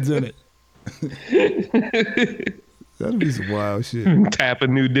threads in it. That'd be some wild shit. Tap a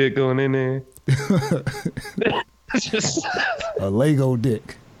new dick on in there. A Lego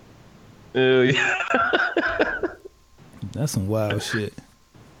dick. Yeah. That's some wild shit.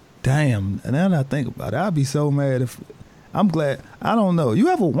 Damn. And now that I think about it, I'd be so mad if. I'm glad. I don't know. You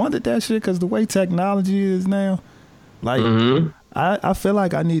ever wondered that shit? Because the way technology is now, like, I feel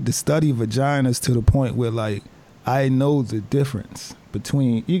like I need to study vaginas to the point where, like, I know the difference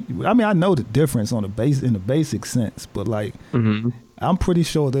between. I mean, I know the difference in the basic sense, but like, I'm pretty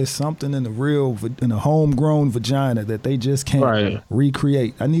sure there's something in a homegrown vagina that they just can't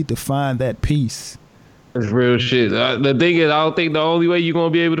recreate. I need to find that piece It's real shit. The thing is, I don't think the only way you're gonna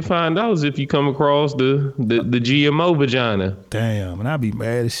be able to find out is if you come across the GMO vagina. Damn, and I'd be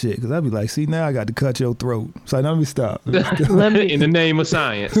mad as shit because I'd be like, see, now I got to cut your throat. So let me stop. In the name of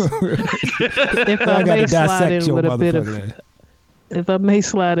science. If I may slide in with a bit of, if I may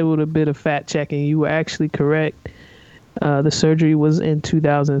slide in with a bit of fact checking, you were actually correct. The surgery was in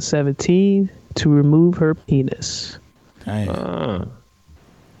 2017 to remove her penis. Damn.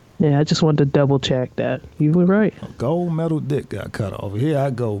 Yeah, I just wanted to double check that. You were right. A gold medal dick got cut off. Here I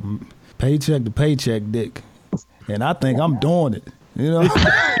go, paycheck to paycheck dick. And I think I'm doing it. You know?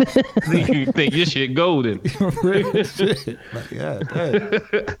 You think your shit golden. Real shit. Like, God damn.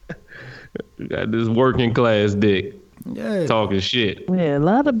 You got this working class dick. Yeah. Talking shit. Yeah, a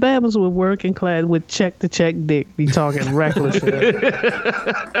lot of Babbas with working class with check to check dick be talking reckless shit.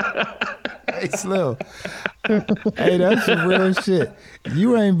 Hey, Slim. Hey, that's some real shit.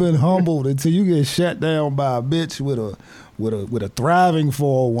 You ain't been humbled until you get shut down by a bitch with a thriving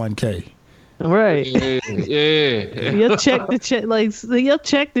 401k. Right. Yeah. Your check to check, like your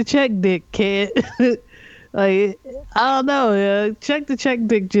check to check dick can't. Like, I don't know. Check to check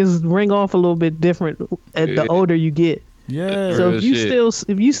dick just ring off a little bit different the older you get. Yeah. So if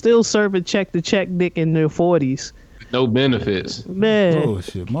you still serving check to check dick in their 40s, no benefits. man. Oh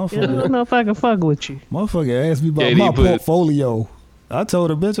shit, motherfucker. I don't know if I can fuck with you. Motherfucker asked me about my portfolio. I told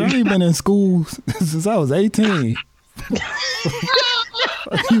her, bitch, I ain't been in school since I was 18.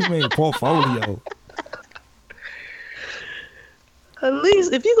 What you mean portfolio? At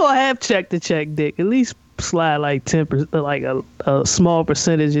least if you gonna have check to check dick, at least slide like 10%, like a small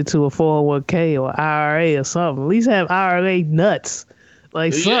percentage into a 401k or IRA or something. At least have IRA nuts.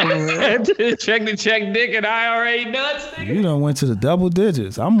 Like something. Check the check dick and IRA nuts. Nigga. You done went to the double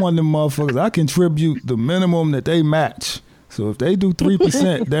digits. I'm one of them motherfuckers. I contribute the minimum that they match. So if they do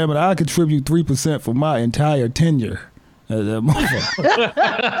 3%, damn it, I contribute 3% for my entire tenure. That motherfucker.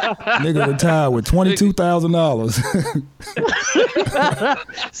 Nigga retired with $22,000.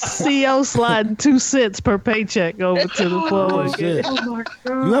 CO sliding 2 cents per paycheck over to the 401k. Oh my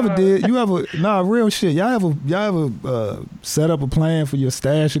god! You ever real shit. Y'all ever set up a plan for your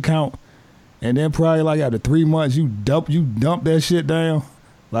stash account, and then probably like after 3 months you dump that shit down.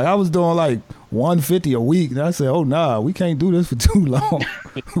 Like I was doing like $150 a week, and I said, "Oh nah, we can't do this for too long."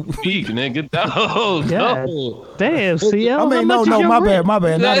 Week, nigga. Oh, no. Damn, CO. I mean, no, my bad,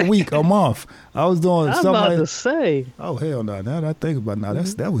 not a week, a month. I was doing I'm something about like to say. Oh hell no! Now that I think about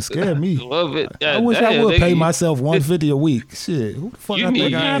it, that would scare me. Love it. I wish I would pay myself $150 a week. Shit, who the fuck I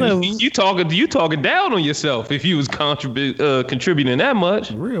think I am? You talking down on yourself if you was contributing that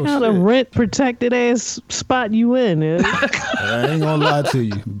much. Real Kind of shit. rent protected ass spot you in. I ain't gonna lie to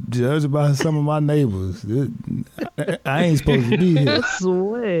you. Judge by some of my neighbors. I ain't supposed to be here. I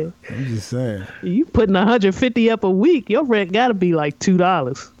swear. I'm just saying. You putting $150 up a week, your rent gotta be like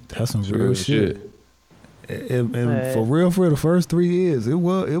 $2. That's some real shit. And for real, the first 3 years, it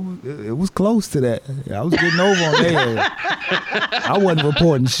was close to that. I was getting over on there. I wasn't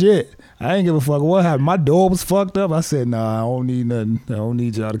reporting shit. I ain't give a fuck what happened. My door was fucked up. I said, nah, I don't need nothing. I don't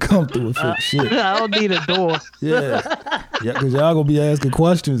need y'all to come through and fix shit. I don't need a door. Yeah, because y'all gonna be asking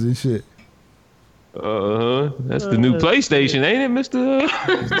questions and shit. That's the new PlayStation, ain't it, Mr.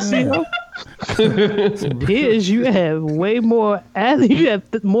 CO? Here's you have way more. You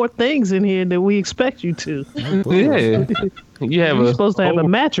have more things in here than we expect you to. Yeah, you're supposed to have a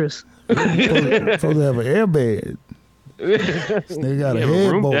mattress. Supposed to have an airbed. They got a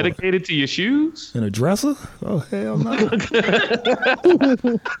room headboard dedicated to your shoes and a dresser. Oh hell no!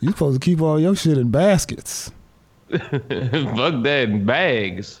 You supposed to keep all your shit in baskets. Fuck that in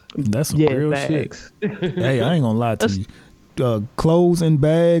bags. That's some real bags. shit. Hey, I ain't gonna lie to you. Clothes in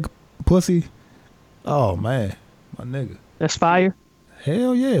bag, pussy. Oh man, my nigga. That's fire.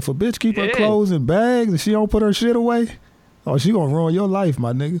 Hell yeah! If a bitch keep her clothes in bags and she don't put her shit away, oh, she gonna ruin your life,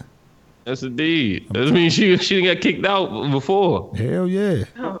 my nigga. That's indeed. That means she didn't get kicked out before. Hell yeah.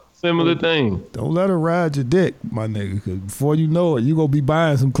 Similar thing. Don't let her ride your dick, my nigga. Cause before you know it, you gonna be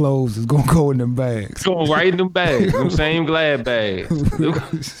buying some clothes that's gonna go in them bags. Going right in them bags, them same Glad bags.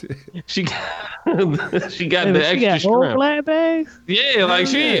 she got the extra strength. Old Glad bags. Yeah, like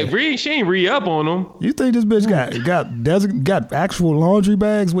she ain't re-up on them. You think this bitch got actual laundry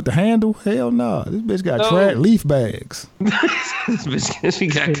bags with the handle? Hell no. This bitch got leaf bags. She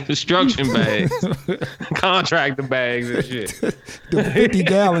got construction bags, contractor bags and shit. The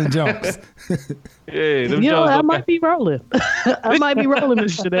 50-gallon jumps. Yeah, them You know, Jones I look might be rolling. I might be rolling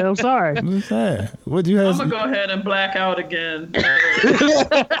this shit. I'm sorry. I'm saying, what you have? I'm gonna go ahead and black out again.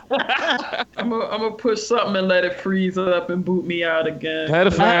 I'm gonna push something and let it freeze up and boot me out again. Matter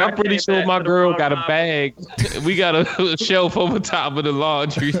of fact, I'm pretty came sure back my to the girl wrong got a option. bag. We got a shelf over top of the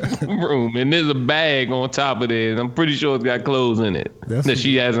laundry room, and there's a bag on top of it. And I'm pretty sure it's got clothes in it That's that a-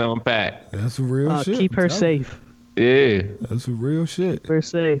 she hasn't unpacked. That's some real shit. Keep her I'm telling you. safe. Yeah. That's some real shit. Her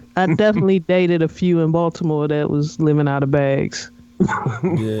safe. I definitely dated a few in Baltimore that was living out of bags.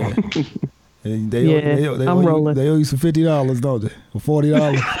 Yeah. And they I'm rolling. They owe you some $50, don't they? Or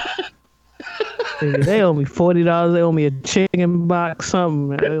 $40. Nigga, they owe me $40. They owe me a chicken box,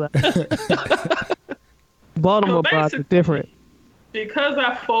 something. Man. Baltimore box is different. Because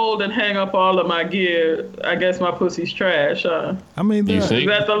I fold and hang up all of my gear, I guess my pussy's trash. I mean, You there, see? Is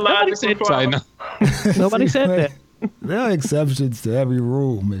that the logical I know. Nobody said that. there are exceptions to every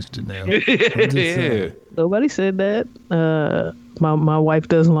rule, Mr. Nail. Yeah. Nobody said that. My wife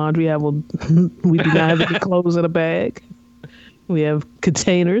does laundry. We do not have any clothes in a bag. We have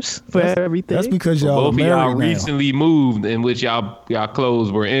containers for everything. That's because y'all Both are of y'all married now. recently moved, in which y'all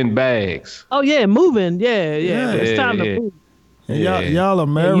clothes were in bags. Oh yeah, moving. Yeah. Yeah. It's time Yeah. to move. And Yeah. y'all are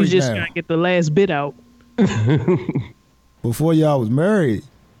And married you just now. gotta get the last bit out. Before y'all was married,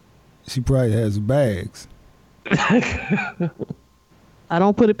 she probably has bags. I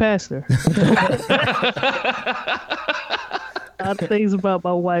don't put it past her. A lot of things about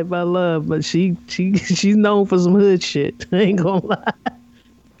my wife I love, but she's known for some hood shit. I ain't gonna lie.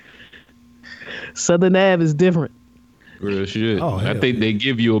 Southern Ave is different. Real shit. Oh, I hell think they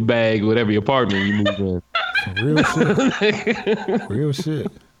give you a bag with every apartment you move in. Real shit. Real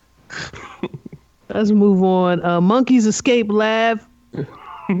shit. Let's move on. Monkeys escape lab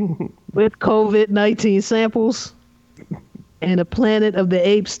with COVID-19 samples and a Planet of the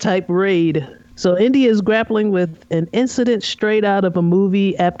Apes type raid. So India is grappling with an incident straight out of a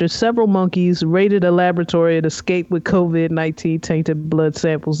movie after several monkeys raided a laboratory and escaped with COVID-19 tainted blood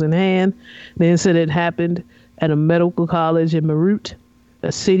samples in hand. The incident happened at a medical college in Meerut,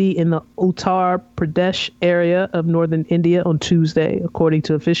 a city in the Uttar Pradesh area of northern India on Tuesday. According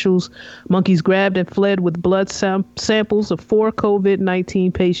to officials, monkeys grabbed and fled with blood samples of 4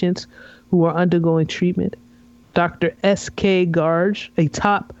 COVID-19 patients who were undergoing treatment. Dr. S.K. Garg, a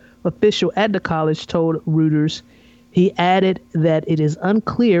top official at the college, told Reuters. He added that it is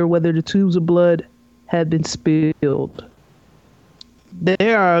unclear whether the tubes of blood had been spilled.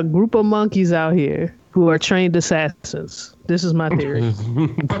 There are a group of monkeys out here who are trained assassins. This is my theory.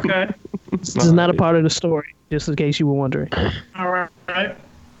 Okay. This is not a part of the story, just in case you were wondering. All right.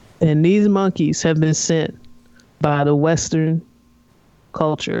 And these monkeys have been sent by the Western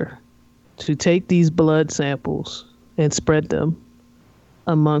culture to take these blood samples and spread them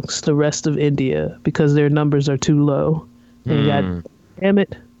amongst the rest of India because their numbers are too low. And God damn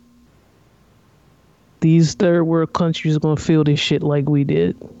it, these third world countries are going to feel this shit like we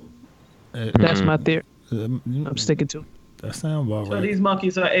did. That's my theory. I'm sticking to it. That sounds about So right. these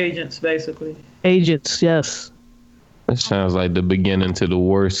monkeys are agents, basically. Agents, yes. That sounds like the beginning to the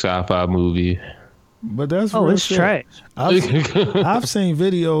worst sci-fi movie. But that's Oh, real it's shit. trash. I've seen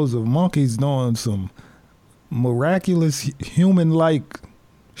videos of monkeys doing some miraculous human-like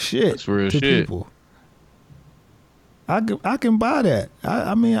shit That's real to shit. people. I can buy that.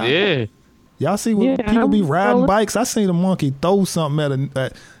 I mean, Yeah. y'all see when Yeah, people be I'm riding rolling. bikes. I seen a monkey throw something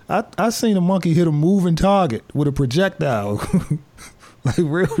at I seen a monkey hit a moving target with a projectile. Like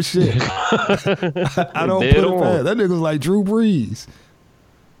real shit. I don't Dead put it on. past. That nigga was like Drew Brees.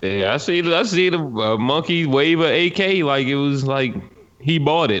 Yeah, I see the monkey wave a AK like it was like he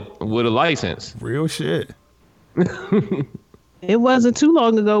bought it with a license. Real shit. It wasn't too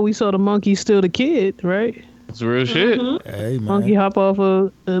long ago we saw the monkey steal the kid, right? It's real shit. Hey man. Monkey hop off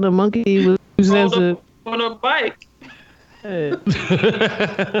and the monkey was used as a On a bike. tried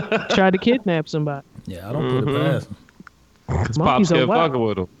to kidnap somebody. Yeah, I don't put it past him. Cause Pops Monkeys are kept wild. fucking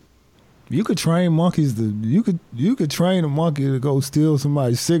with him. You could train monkeys to you could train a monkey to go steal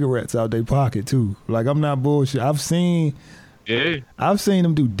somebody's cigarettes out their pocket too. Like I'm not bullshit. I've seen Yeah.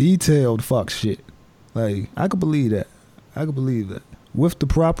 them do detailed fuck shit. Like I could believe that. With the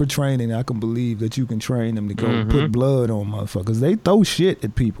proper training, I can believe that you can train them to go put blood on motherfuckers. They throw shit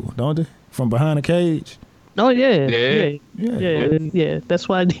at people, don't they? From behind a cage. Oh yeah, Yeah. yeah. That's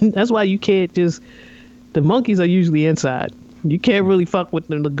why you can't just. The monkeys are usually inside. You can't really fuck with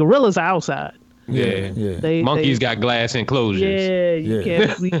them. The gorillas are outside. Yeah. Yeah. Monkeys got glass enclosures. Yeah, you Yeah.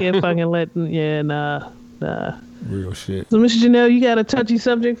 can't. We can't fucking let them. Yeah, nah. Real shit. So, Mr. Janelle, you got a touchy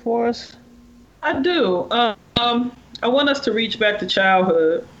subject for us? I do. I want us to reach back to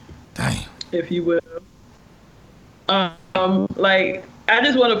childhood Damn. If you will. Like, I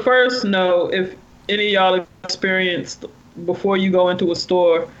just want to first know if any of y'all experienced, before you go into a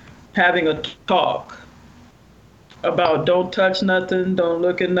store, having a talk about don't touch nothing, don't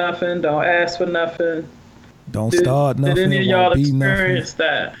look at nothing, don't ask for nothing. Don't start nothing. Did any of y'all experience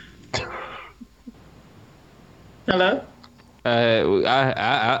nothing. that? Hello?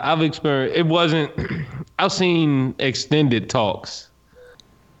 I've experienced. It wasn't. I've seen extended talks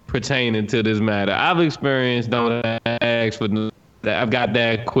pertaining to this matter. I've experienced don't ask for. I've got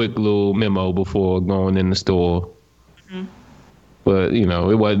that quick little memo before going in the store. Mm-hmm. But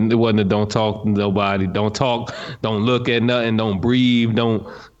it wasn't a don't talk to nobody. Don't talk. Don't look at nothing. Don't breathe. Don't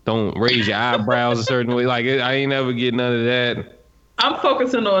raise your eyebrows a certain way. Like I ain't never get none of that. I'm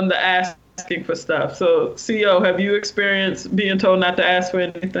focusing on the asking for stuff. So, CO, have you experienced being told not to ask for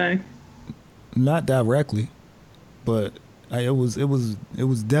anything? Not directly, but it was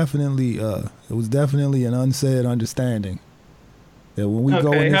definitely an unsaid understanding that when we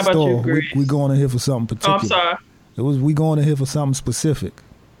go in the store, we going in here for something particular. Oh, I'm sorry. We going in here for something specific.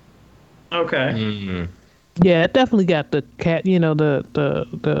 Okay. Mm-hmm. Yeah, it definitely got the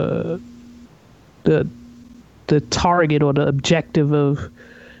the target or the objective of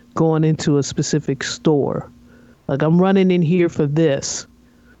going into a specific store. Like, I'm running in here for this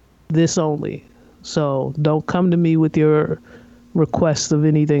only. So don't come to me with your request of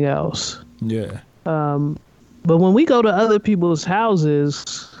anything else. Yeah. But when we go to other people's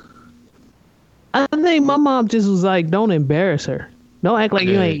houses, I think my mom just was like, don't embarrass her. Don't act like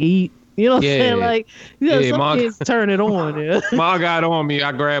you ain't eat. You know what I'm saying? Like, some kids turn it on. Yeah. Ma got on me.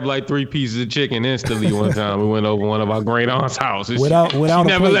 I grabbed like 3 pieces of chicken instantly one time. We went over one of our great aunt's houses. Without she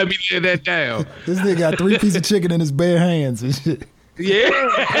never let me lay that down. This nigga got 3 pieces of chicken in his bare hands and shit. Yeah.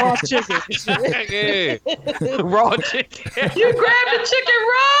 Raw chicken. Yeah. Raw chicken. You grabbed the chicken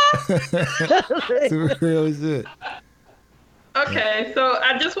raw? It's real shit. Okay, so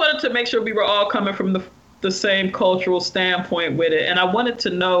I just wanted to make sure we were all coming from the same cultural standpoint with it. And I wanted to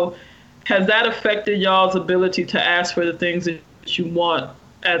know, has that affected y'all's ability to ask for the things that you want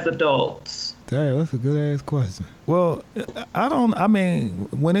as adults? Damn, that's a good ass question. Well,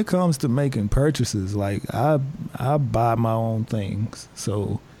 when it comes to making purchases, like I buy my own things.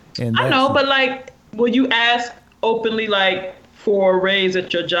 So, and I know, but like, will you ask openly, like, for a raise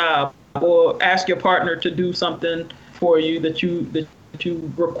at your job, or ask your partner to do something for you that you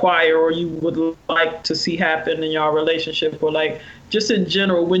require or you would like to see happen in your relationship, or like just in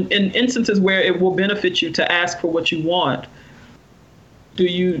general, when in instances where it will benefit you to ask for what you want, do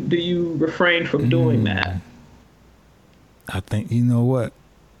you refrain from doing that? I think, you know what?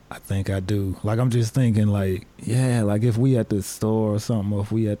 I think I do. Like, I'm just thinking, like, yeah, like if we at the store or something, or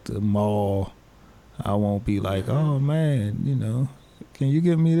if we at the mall, I won't be like, oh man, can you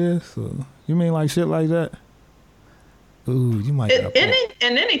give me this? Or, you mean like shit like that? Ooh, you might in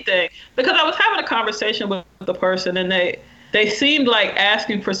anything, because I was having a conversation with the person and they seemed like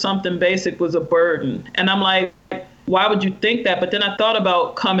asking for something basic was a burden, and I'm like, why would you think that? But then I thought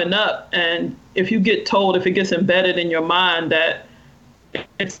about coming up, and if you get told, if it gets embedded in your mind that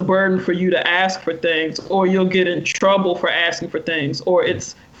it's a burden for you to ask for things, or you'll get in trouble for asking for things, or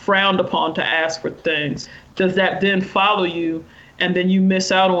it's frowned upon to ask for things, does that then follow you, and then you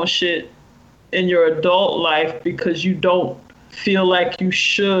miss out on shit in your adult life because you don't feel like you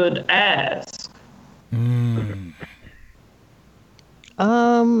should ask? I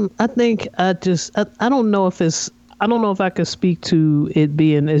think I don't know if I could speak to it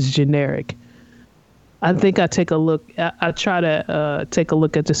being as generic. I think I take a look. I try to take a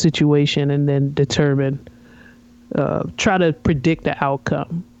look at the situation and then determine, try to predict the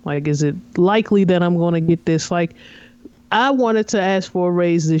outcome. Like, is it likely that I'm going to get this? Like, I wanted to ask for a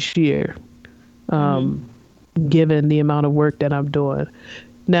raise this year. Given the amount of work that I'm doing.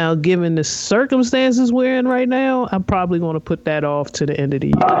 Now, given the circumstances we're in right now, I'm probably going to put that off to the end of the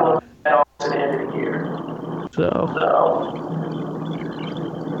year. So.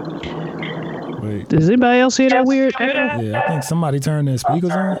 Wait. Does anybody else hear that weird echo? Yeah, I think somebody turned their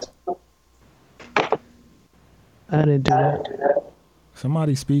speakers on. I didn't do that.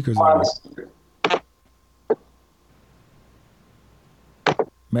 Somebody's speakers on.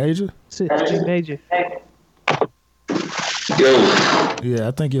 Major? Major. Yo. Yeah,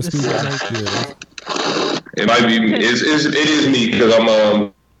 I think your speakers. Yeah. It might be. It is me because I'm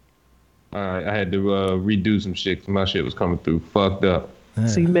All right, I had to redo some shit. My shit was coming through fucked up.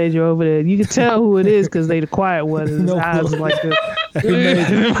 See Major over there. You can tell who it is because they the quiet one. His eyes like this.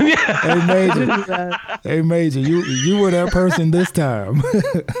 Hey Major, you were that person this time.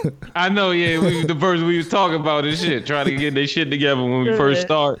 I know, yeah. The person we was talking about this shit, trying to get their shit together when we first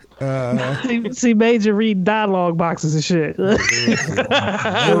start. See Major read dialogue boxes and shit.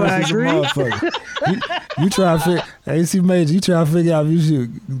 I agree. You try to figure. Hey, see Major, you try to figure out if you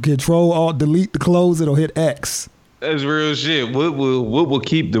should Control Alt Delete to close it or hit X. That's real shit. What will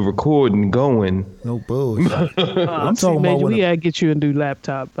keep the recording going? No bullshit. I'm talking Major, about we gotta get you a new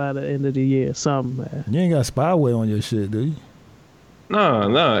laptop by the end of the year. Something, man. You ain't got spyware on your shit, do you?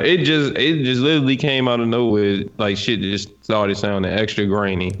 No. It just literally came out of nowhere. Like shit just started sounding extra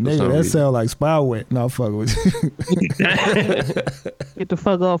grainy. Nigga, that sound like spyware. No, fuck with you. Get the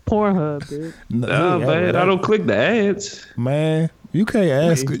fuck off Pornhub, dude. No, man. I don't click the ads. Man. You can't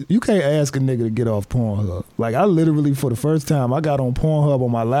ask a nigga to get off Pornhub. Like I literally for the first time I got on Pornhub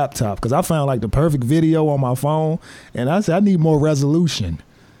on my laptop because I found like the perfect video on my phone, and I said I need more resolution.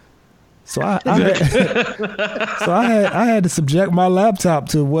 So I had to subject my laptop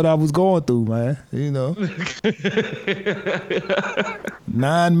to what I was going through, man. You know,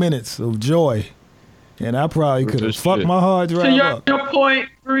 9 minutes of joy, and I probably could have fucked my hard drive up. To your point,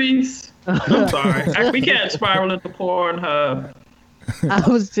 Reese. I'm sorry, we can't spiral into Pornhub. I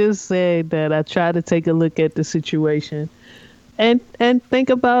was just saying that I try to take a look at the situation and think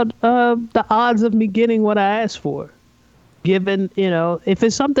about the odds of me getting what I asked for. Given, if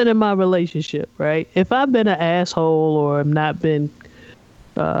it's something in my relationship, right? If I've been an asshole or have not been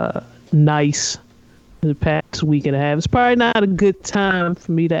nice the past week and a half, it's probably not a good time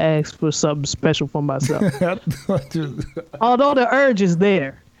for me to ask for something special for myself. Although the urge is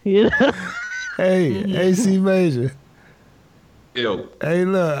there, Hey, AC Major. Yo. Hey,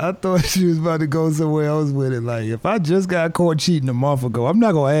 look, I thought she was about to go somewhere else with it. Like, if I just got caught cheating a month ago, I'm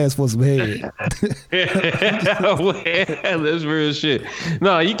not going to ask for some head. That's real shit.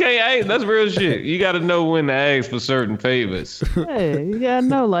 No, you can't ask. That's real shit. You got to know when to ask for certain favors. Hey, you got to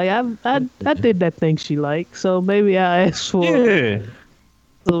know. Like, I did that thing she liked, so maybe I asked for... Yeah.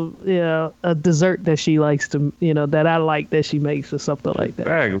 A dessert that she likes to, that I like that she makes or something like that.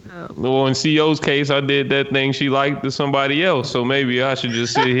 Right. Well, in CO's case, I did that thing she liked to somebody else, so maybe I should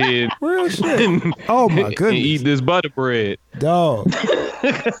just sit here real shit. Oh my goodness, and eat this butter bread, dog.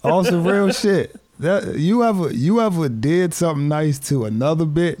 Also, real shit. That you ever did something nice to another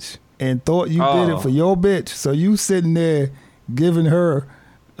bitch and thought you did it for your bitch, so you sitting there giving her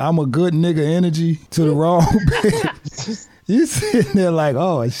 "I'm a good nigga" energy to the wrong bitch. You sitting there like,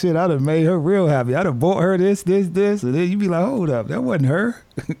 oh shit, I done made her real happy. I done bought her this, and then you be like, hold up, that wasn't her.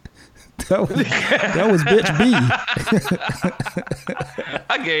 that was bitch B.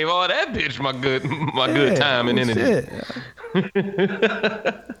 I gave all that bitch my good time and energy.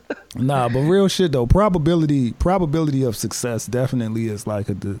 Nah, but real shit though, probability of success definitely is like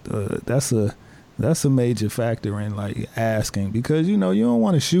that's a major factor in like asking, because you don't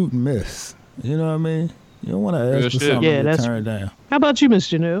want to shoot and miss. You know what I mean? You don't want to ask for something to turn down. How about you,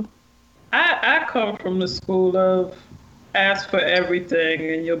 Miss Janu? I come from the school of ask for everything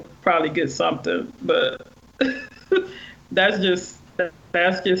and you'll probably get something, but that's just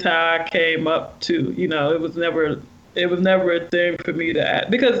how I came up to. It was never a thing for me to ask,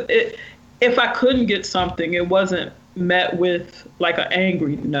 because if I couldn't get something, it wasn't met with like an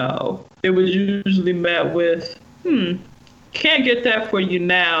angry no. It was usually met with can't get that for you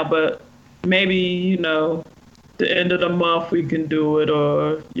now, but maybe, the end of the month we can do it,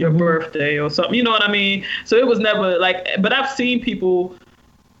 or your birthday or something. You know what I mean? So it was never like, but I've seen people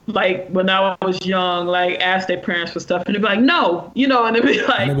like when I was young, like ask their parents for stuff and they'd be like, no, and they'd be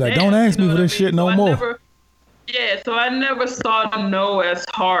like, don't ask me for this shit no more. So I never saw no as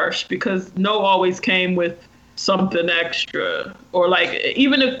harsh, because no always came with something extra, or like,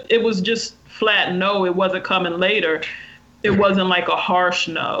 even if it was just flat no, it wasn't coming later. It wasn't like a harsh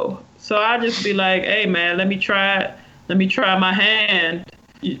no. So I just be like, hey man, let me try my hand.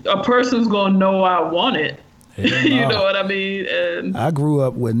 A person's gonna know I want it. You know what I mean? And I grew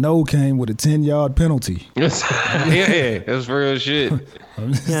up with no came with a 10-yard penalty. Yeah, that's real shit.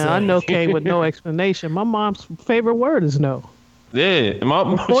 I know came with no explanation. My mom's favorite word is no. Yeah,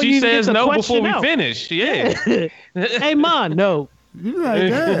 she says no before we finish. Yeah. Hey mom, no. You like,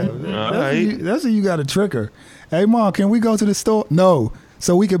 damn. That's how you got to trick her. Hey mom, can we go to the store? No.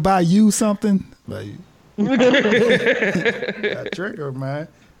 So we could buy you something? Like, trick her, man.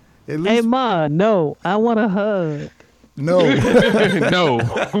 Hey ma, no, I want a hug. No. No.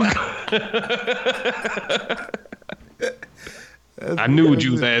 That's I knew what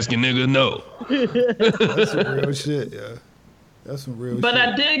you was asking, nigga. No. That's some real shit, yeah. That's some real But shit.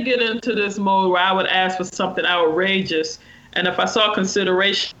 I did get into this mode where I would ask for something outrageous. And if I saw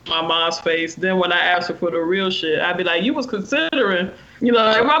consideration on my mom's face, then when I asked her for the real shit, I'd be like, you was considering. You know,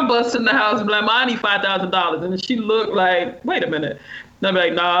 if I bust in the house and be like, I need $5,000. And then she looked like, wait a minute. And I'd be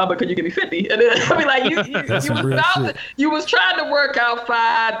like, nah, but could you give me 50? And then I'd be like, you was trying to work out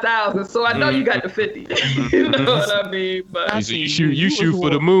 5,000, so I know you got the 50. You know what I mean? But You shoot for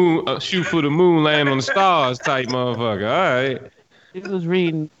the moon, shoot for the moon, land on the stars type motherfucker. All right. He was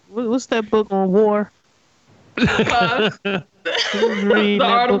reading, what's that book on war? He was reading The that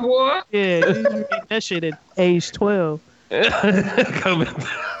Art of book. War? Yeah, he was reading that shit at age 12.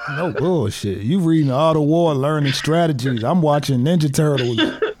 No bullshit. You reading the Art of War, learning strategies. I'm watching Ninja Turtles.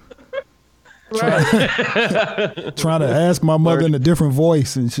 Trying to ask my mother in a different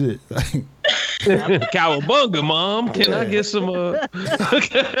voice and shit. Cowabunga, Mom. Can I get some?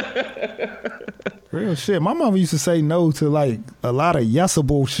 Real shit. My mama used to say no to like a lot of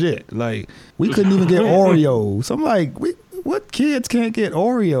yesable shit. Like we couldn't even get Oreos. I'm like, what kids can't get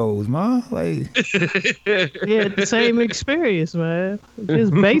Oreos, ma? Like, Yeah, the same experience, man.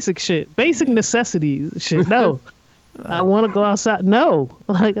 Just basic shit, basic necessities shit. No, I want to go outside. No,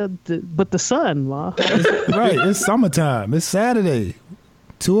 like, but the sun, ma. right? It's summertime. It's Saturday,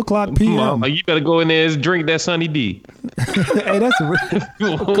 2:00 p.m. Mom, you better go in there and drink that Sunny D. Hey, that's a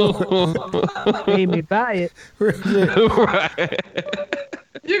Made me buy it. real shit. Right.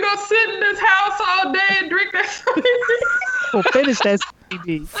 You gonna sit in this house all day and drink that something? Well, finish that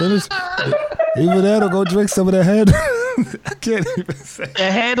CD. Finish. Either that or go drink some of the head. I can't even say.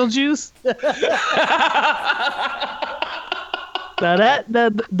 The handle juice. Now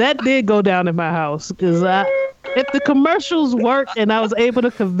that did go down in my house because if the commercials worked and I was able to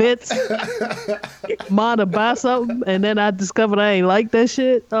convince Ma to buy something and then I discovered I ain't like that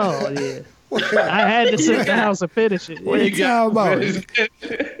shit. Oh yeah. I had to sit in the house and finish it. What you talking about? You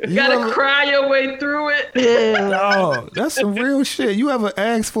gotta cry your way through it. Yeah. Oh, that's some real shit. You ever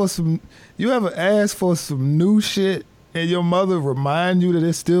ask for some new shit and your mother remind you that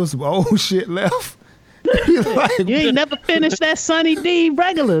there's still some old shit left? Like, You ain't never finished that Sunny D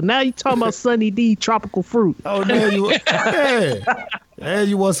regular. Now you talking about Sunny D tropical fruit. oh, now you, yeah. And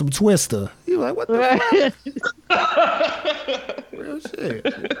you want some Twister. You like, what the fuck? Real shit.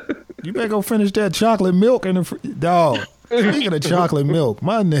 You better go finish that chocolate milk in the dog. Speaking of chocolate milk,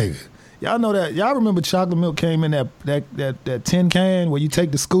 my nigga. Y'all know that. Y'all remember chocolate milk came in that tin can where you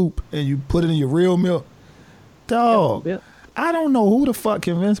take the scoop and you put it in your real milk? Dog. Yep. I don't know who the fuck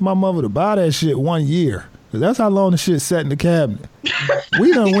convinced my mother to buy that shit 1 year. 'Cause that's how long the shit sat in the cabinet.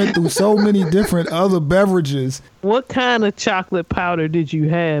 We done went through so many different other beverages. What kind of chocolate powder did you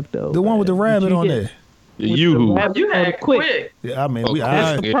have though? The one with the rabbit on there. You. You had Quick. Yeah, I mean,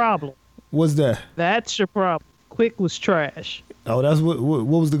 That's the problem. what's that? That's your problem. Quick was trash. Oh, that's what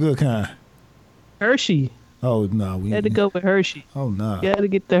was the good kind? Hershey. Oh, no. We Had to go with Hershey. Oh, no. You had to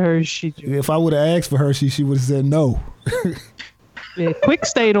get the Hershey. If I would have asked for Hershey, she would have said no. Yeah, Quick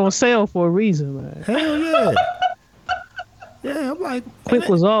stayed on sale for a reason, man. Hell yeah. Yeah, I'm like, Quick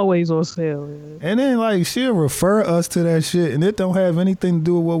was always on sale. Man. and then like she'll refer us to that shit, and it don't have anything to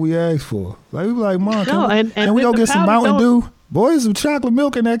do with what we asked for. Like we be like, Mom, No, and can we go the get some powder Mountain don't- Dew? Boy, there's some chocolate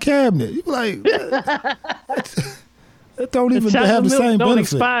milk in that cabinet. You be like, that don't The even chocolate have the milk same don't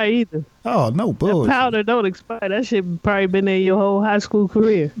benefit. expire either. Oh no, bullshit. Powder don't expire. That shit probably been there your whole high school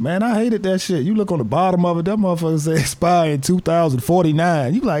career. Man, I hated that shit. You look on the bottom of it, that motherfucker say expire in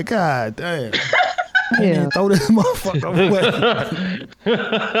 2049. You like, God damn. Yeah. Throw this motherfucker away.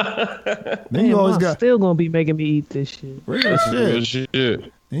 Then you Man, always Mom got still gonna be making me eat this shit. real Real shit.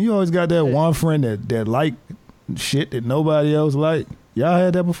 shit. And you always got that one friend that like shit that nobody else like. Y'all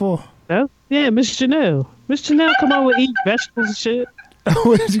had that before? No? Yeah, Miss Janelle. Miss Janelle come over and eat vegetables and shit.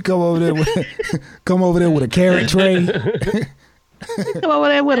 When did you come over there with a carrot tray? Come over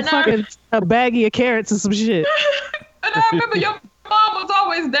there with a baggie of carrots and some shit. And I remember your mom was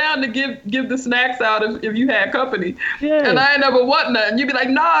always down to give the snacks out if you had company. Yeah. And I ain't never want nothing. You'd be like,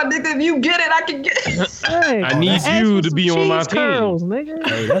 nah, nigga, if you get it, I can get it. Hey, I need ask you for to some be on my cheese team. curls, nigga.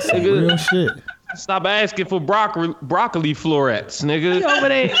 Hey, that's some real shit. Stop asking for broccoli florets, nigga.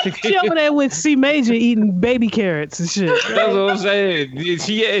 She over there with C Major eating baby carrots and shit. That's what I'm saying.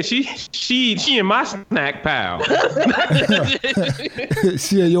 She in my snack pile.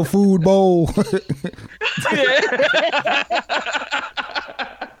 She in your food bowl.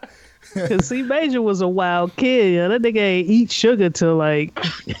 Cause C Major was a wild kid. You know, that nigga ain't eat sugar till he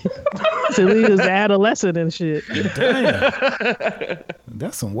was adolescent and shit. Damn.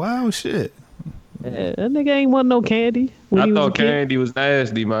 That's some wild shit. Yeah, that nigga ain't want no candy. I thought candy was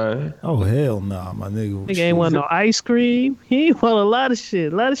nasty, man. Oh hell nah, my nigga. Nigga ain't want no ice cream. He ain't want a lot of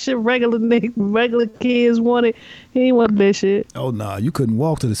shit. A lot of shit regular kids wanted. He ain't want that shit. Oh nah, you couldn't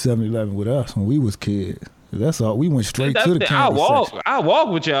walk to the 7-Eleven with us when we was kids. That's all. We went straight to the candy section. I walk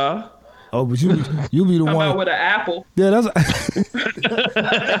with y'all. Oh, but you be the Come one out with an apple. Yeah,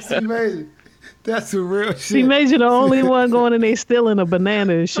 that's amazing. That's a real shit. See, Major the only one going in there stealing a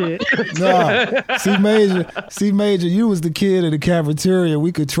banana and shit. Nah, see, Major, you was the kid in the cafeteria.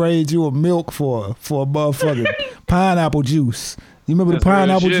 We could trade you a milk for a motherfucking pineapple juice. You remember the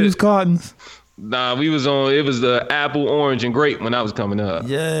pineapple juice cartons? Nah, it was the apple, orange, and grape when I was coming up.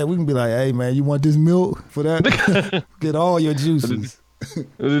 Yeah, we can be like, hey man, you want this milk for that? Get all your juices.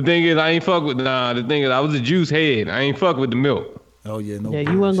 The thing is, I was a juice head. I ain't fuck with the milk. Oh yeah, no. Yeah,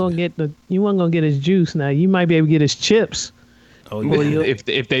 you wasn't gonna get his juice. Now you might be able to get his chips. Oh yeah.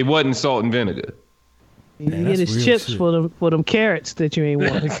 If they wasn't salt and vinegar. You get his chips shit. for them carrots that you ain't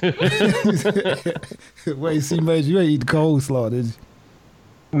want. Wait, see, Major, you ain't eat the coleslaw, did you?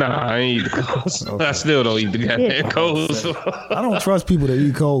 Nah, I ain't eat the coleslaw. Okay. I still don't eat the goddamn coleslaw. I don't trust people that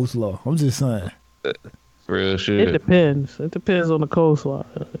eat coleslaw. I'm just saying. Real shit. It depends. It depends on the coleslaw.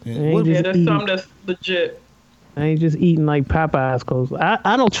 That's something that's legit. I ain't just eating like Popeye's coleslaw.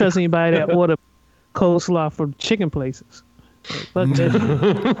 I don't trust anybody that order coleslaw from chicken places. Fuck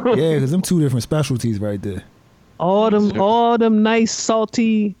that. Yeah, because them two different specialties right there. All them nice,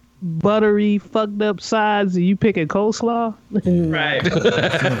 salty, buttery, fucked up sides, and you picking coleslaw? Right.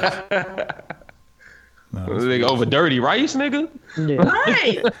 Nigga over dirty rice, nigga. Yeah.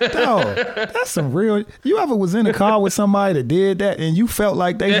 Right. Dog, that's some real. You ever was in a car with somebody that did that and you felt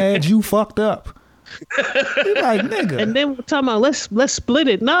like they had you fucked up? You like, nigga. And then we're talking about let's split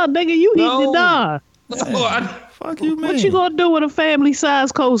it. Nah, nigga, you eating it. Nah. Fuck you, man. What you gonna do with a family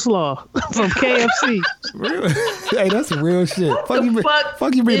size coleslaw from KFC? Hey, that's real shit. Fuck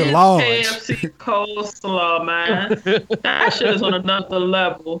you mean the large KFC coleslaw, man. That shit is on another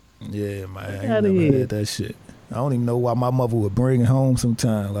level. Yeah, man. I ain't never had that shit. I don't even know why my mother would bring it home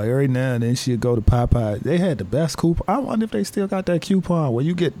sometime. Like every now and then she'd go to Popeye. They had the best coupon. I wonder if they still got that coupon where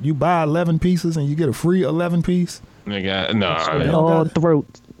you buy 11 pieces and you get a free 11 piece. All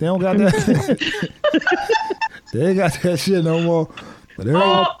throats. They don't got that. They ain't got that shit no more. But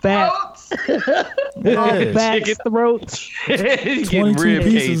all backs. All backs, throats. 22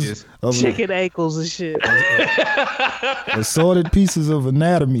 pieces of chicken ankles and shit. Assorted pieces of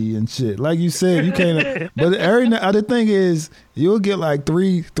anatomy and shit. Like you said, you can't. But the thing is, you'll get like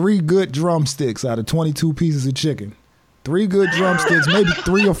three good drumsticks out of 22 pieces of chicken. 3 good drumsticks, maybe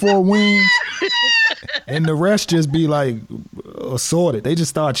 3 or 4 wings. And the rest just be like assorted. They just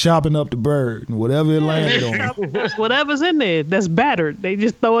start chopping up the bird and whatever it landed on. Whatever's in there that's battered, they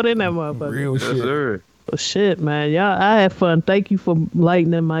just throw it in that motherfucker. Real shit. Yes, well, shit, man. Y'all, I had fun. Thank you for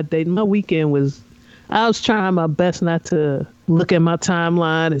lightening my day. My weekend was, I was trying my best not to look at my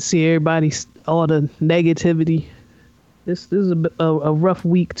timeline and see everybody's, all the negativity. This is a rough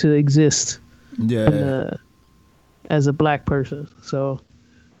week to exist. Yeah. As a black person. So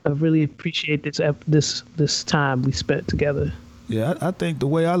I really appreciate this time we spent together. Yeah, I think the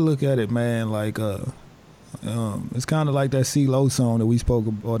way I look at it, man, like it's kind of like that CeeLo song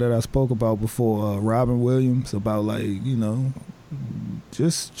that I spoke about before, Robin Williams, about like, you know,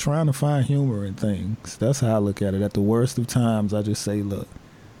 just trying to find humor in things. That's how I look at it. At the worst of times, I just say, look,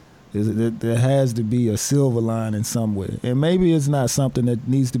 there has to be a silver lining somewhere, and maybe it's not something that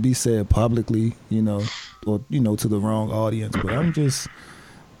needs to be said publicly, you know, or to the wrong audience. But I'm just.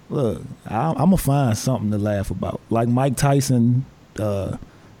 Look, I'm going to find something to laugh about. Like Mike Tyson talking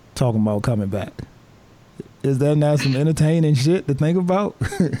about coming back. Is that not some entertaining shit to think about?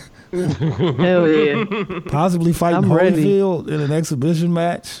 Hell yeah. Possibly fighting Holyfield in an exhibition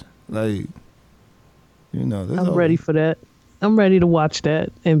match. Like, you know. I'm ready for that. I'm ready to watch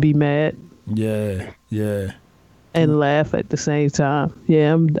that and be mad. Yeah. And laugh at the same time.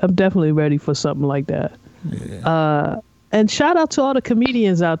 Yeah, I'm definitely ready for something like that. Yeah. And shout out to all the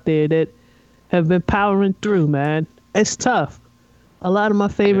comedians out there that have been powering through, man. It's tough. A lot of my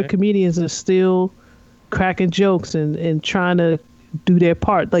favorite comedians are still cracking jokes and trying to do their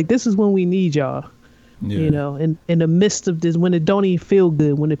part. Like, this is when we need y'all. Yeah. You know, in the midst of this, when it don't even feel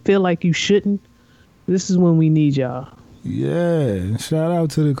good, when it feel like you shouldn't, this is when we need y'all. Yeah. Shout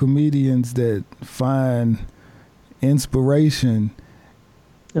out to the comedians that find inspiration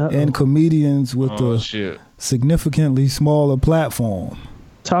in comedians with significantly smaller platform.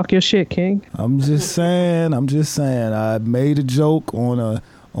 Talk your shit, King. I'm just saying. I made a joke on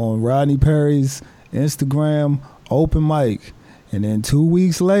Rodney Perry's Instagram open mic, and then 2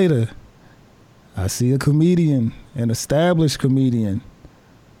 weeks later, I see a comedian, an established comedian,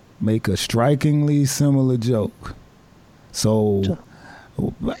 make a strikingly similar joke. So,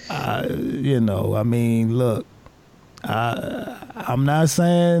 I mean, look, I'm not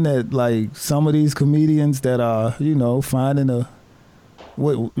saying that like some of these comedians that are, finding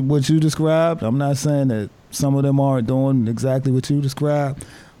what you described. I'm not saying that some of them aren't doing exactly what you described,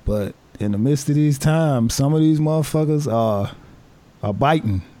 but in the midst of these times, some of these motherfuckers are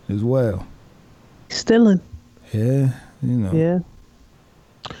biting as well. Stealing. Yeah, Yeah.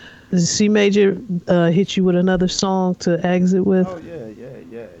 Does C Major hit you with another song to exit with? Oh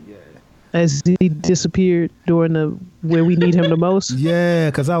yeah. As he disappeared during where we need him the most? Yeah,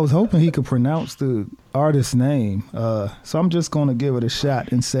 because I was hoping he could pronounce the artist's name. So I'm just going to give it a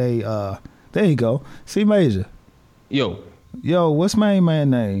shot and say, there you go, C Major. Yo, what's my man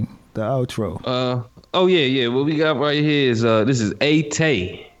name? The outro. What we got right here is this is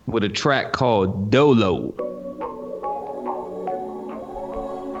A-Tay with a track called Dolo.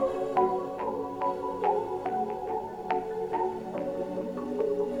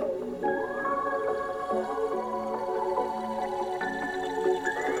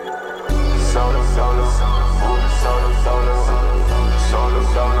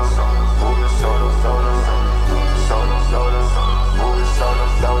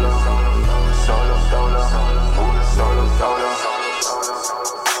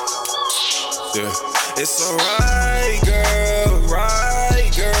 It's alright, girl,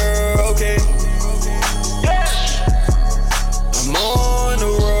 okay. I'm on the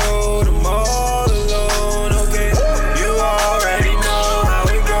road, I'm all alone, okay. You already know how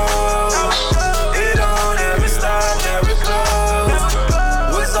it goes. It don't ever stop, never close.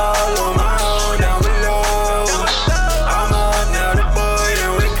 Was all on my own down below. I'm up now, the boy,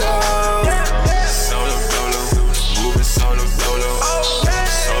 then we go. Solo dolo, moving solo dolo.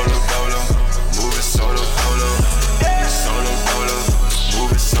 Solo dolo, moving solo dolo. Solo dolo, moving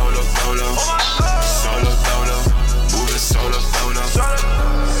solo dolo. Solo dolo, moving solo dolo. Solo dolo, moving solo dolo.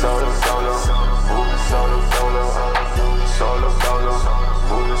 Solo dolo,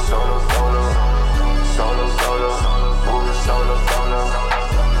 moving solo dolo. Solo dolo, moving solo dolo.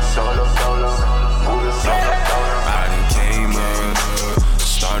 Solo dolo, moving solo dolo. I done came up,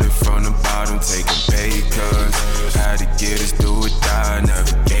 started from the bottom, taking pay cuts. Had to get us through it, die,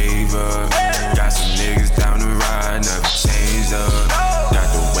 never gave up. Got some niggas down the ride, never changed up. Got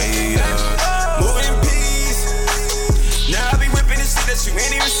the weight up, moving in peace. Now I be whipping this shit that you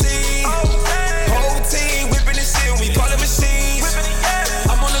ain't even seen. Whole team whipping this shit, we call it machines.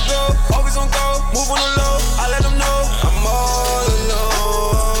 I'm on the go, always on go, move on the low. I let them know I'm all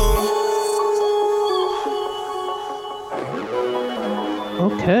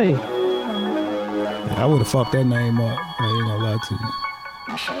alone. Okay. I would have fucked that name up. I ain't gonna lie to you.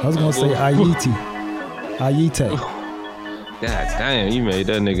 I was gonna say Ayite. God damn, you made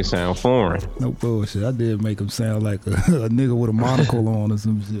that nigga sound foreign. No bullshit. I did make him sound like a nigga with a monocle on or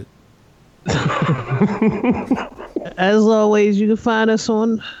some shit. As always, you can find us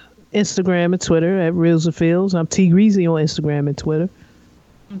on Instagram and Twitter at Reels of Fields. I'm T Greasy on Instagram and Twitter.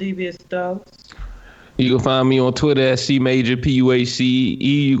 Devious Dogs. You can find me on Twitter at C Major PUACE.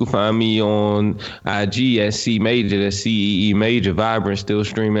 You can find me on IG at C Major, that's CEE Major. Vibrant still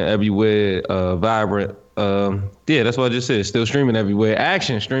streaming everywhere. Vibrant. That's what I just said. Still streaming everywhere.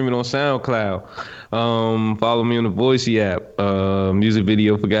 Action streaming on SoundCloud. Follow me on the Voicey app. Music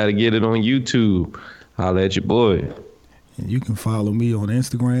video for Gotta Get It on YouTube. Holla at your boy. And you can follow me on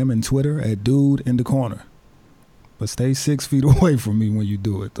Instagram and Twitter at Dude in the Corner. But stay 6 feet away from me when you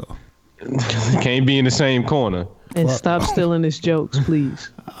do it, though. Can't be in the same corner. And stop stealing his jokes, please.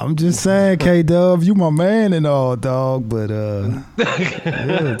 I'm just saying, K-Dub, you my man and all, dog. But, yeah,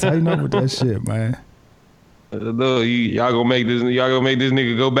 tighten up with that shit, man. Look, y'all gonna make this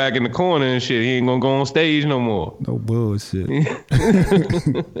nigga go back in the corner and shit. He ain't gonna go on stage no more. No bullshit.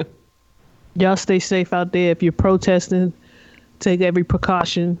 Y'all stay safe out there. If you're protesting, take every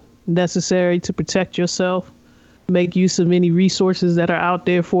precaution necessary to protect yourself. Make use of any resources that are out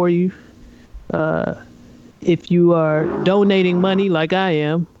there for you. If you are donating money like I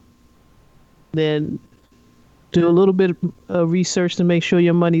am, then do a little bit of research to make sure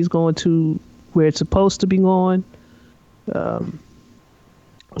your money's going to where it's supposed to be going. You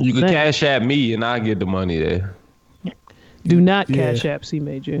can cash at me and I get the money there. Do not cash app C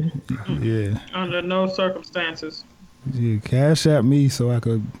Major. Yeah. Under no circumstances. Yeah, cash at me so I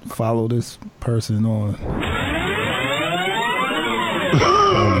could follow this person on.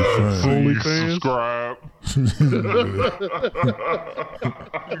 OnlyFans. Subscribe.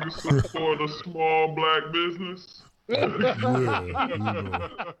 You support a small black business. I'm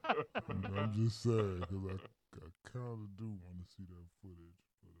just saying because I kind of do want to see that footage,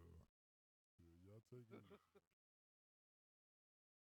 but yeah, y'all take it.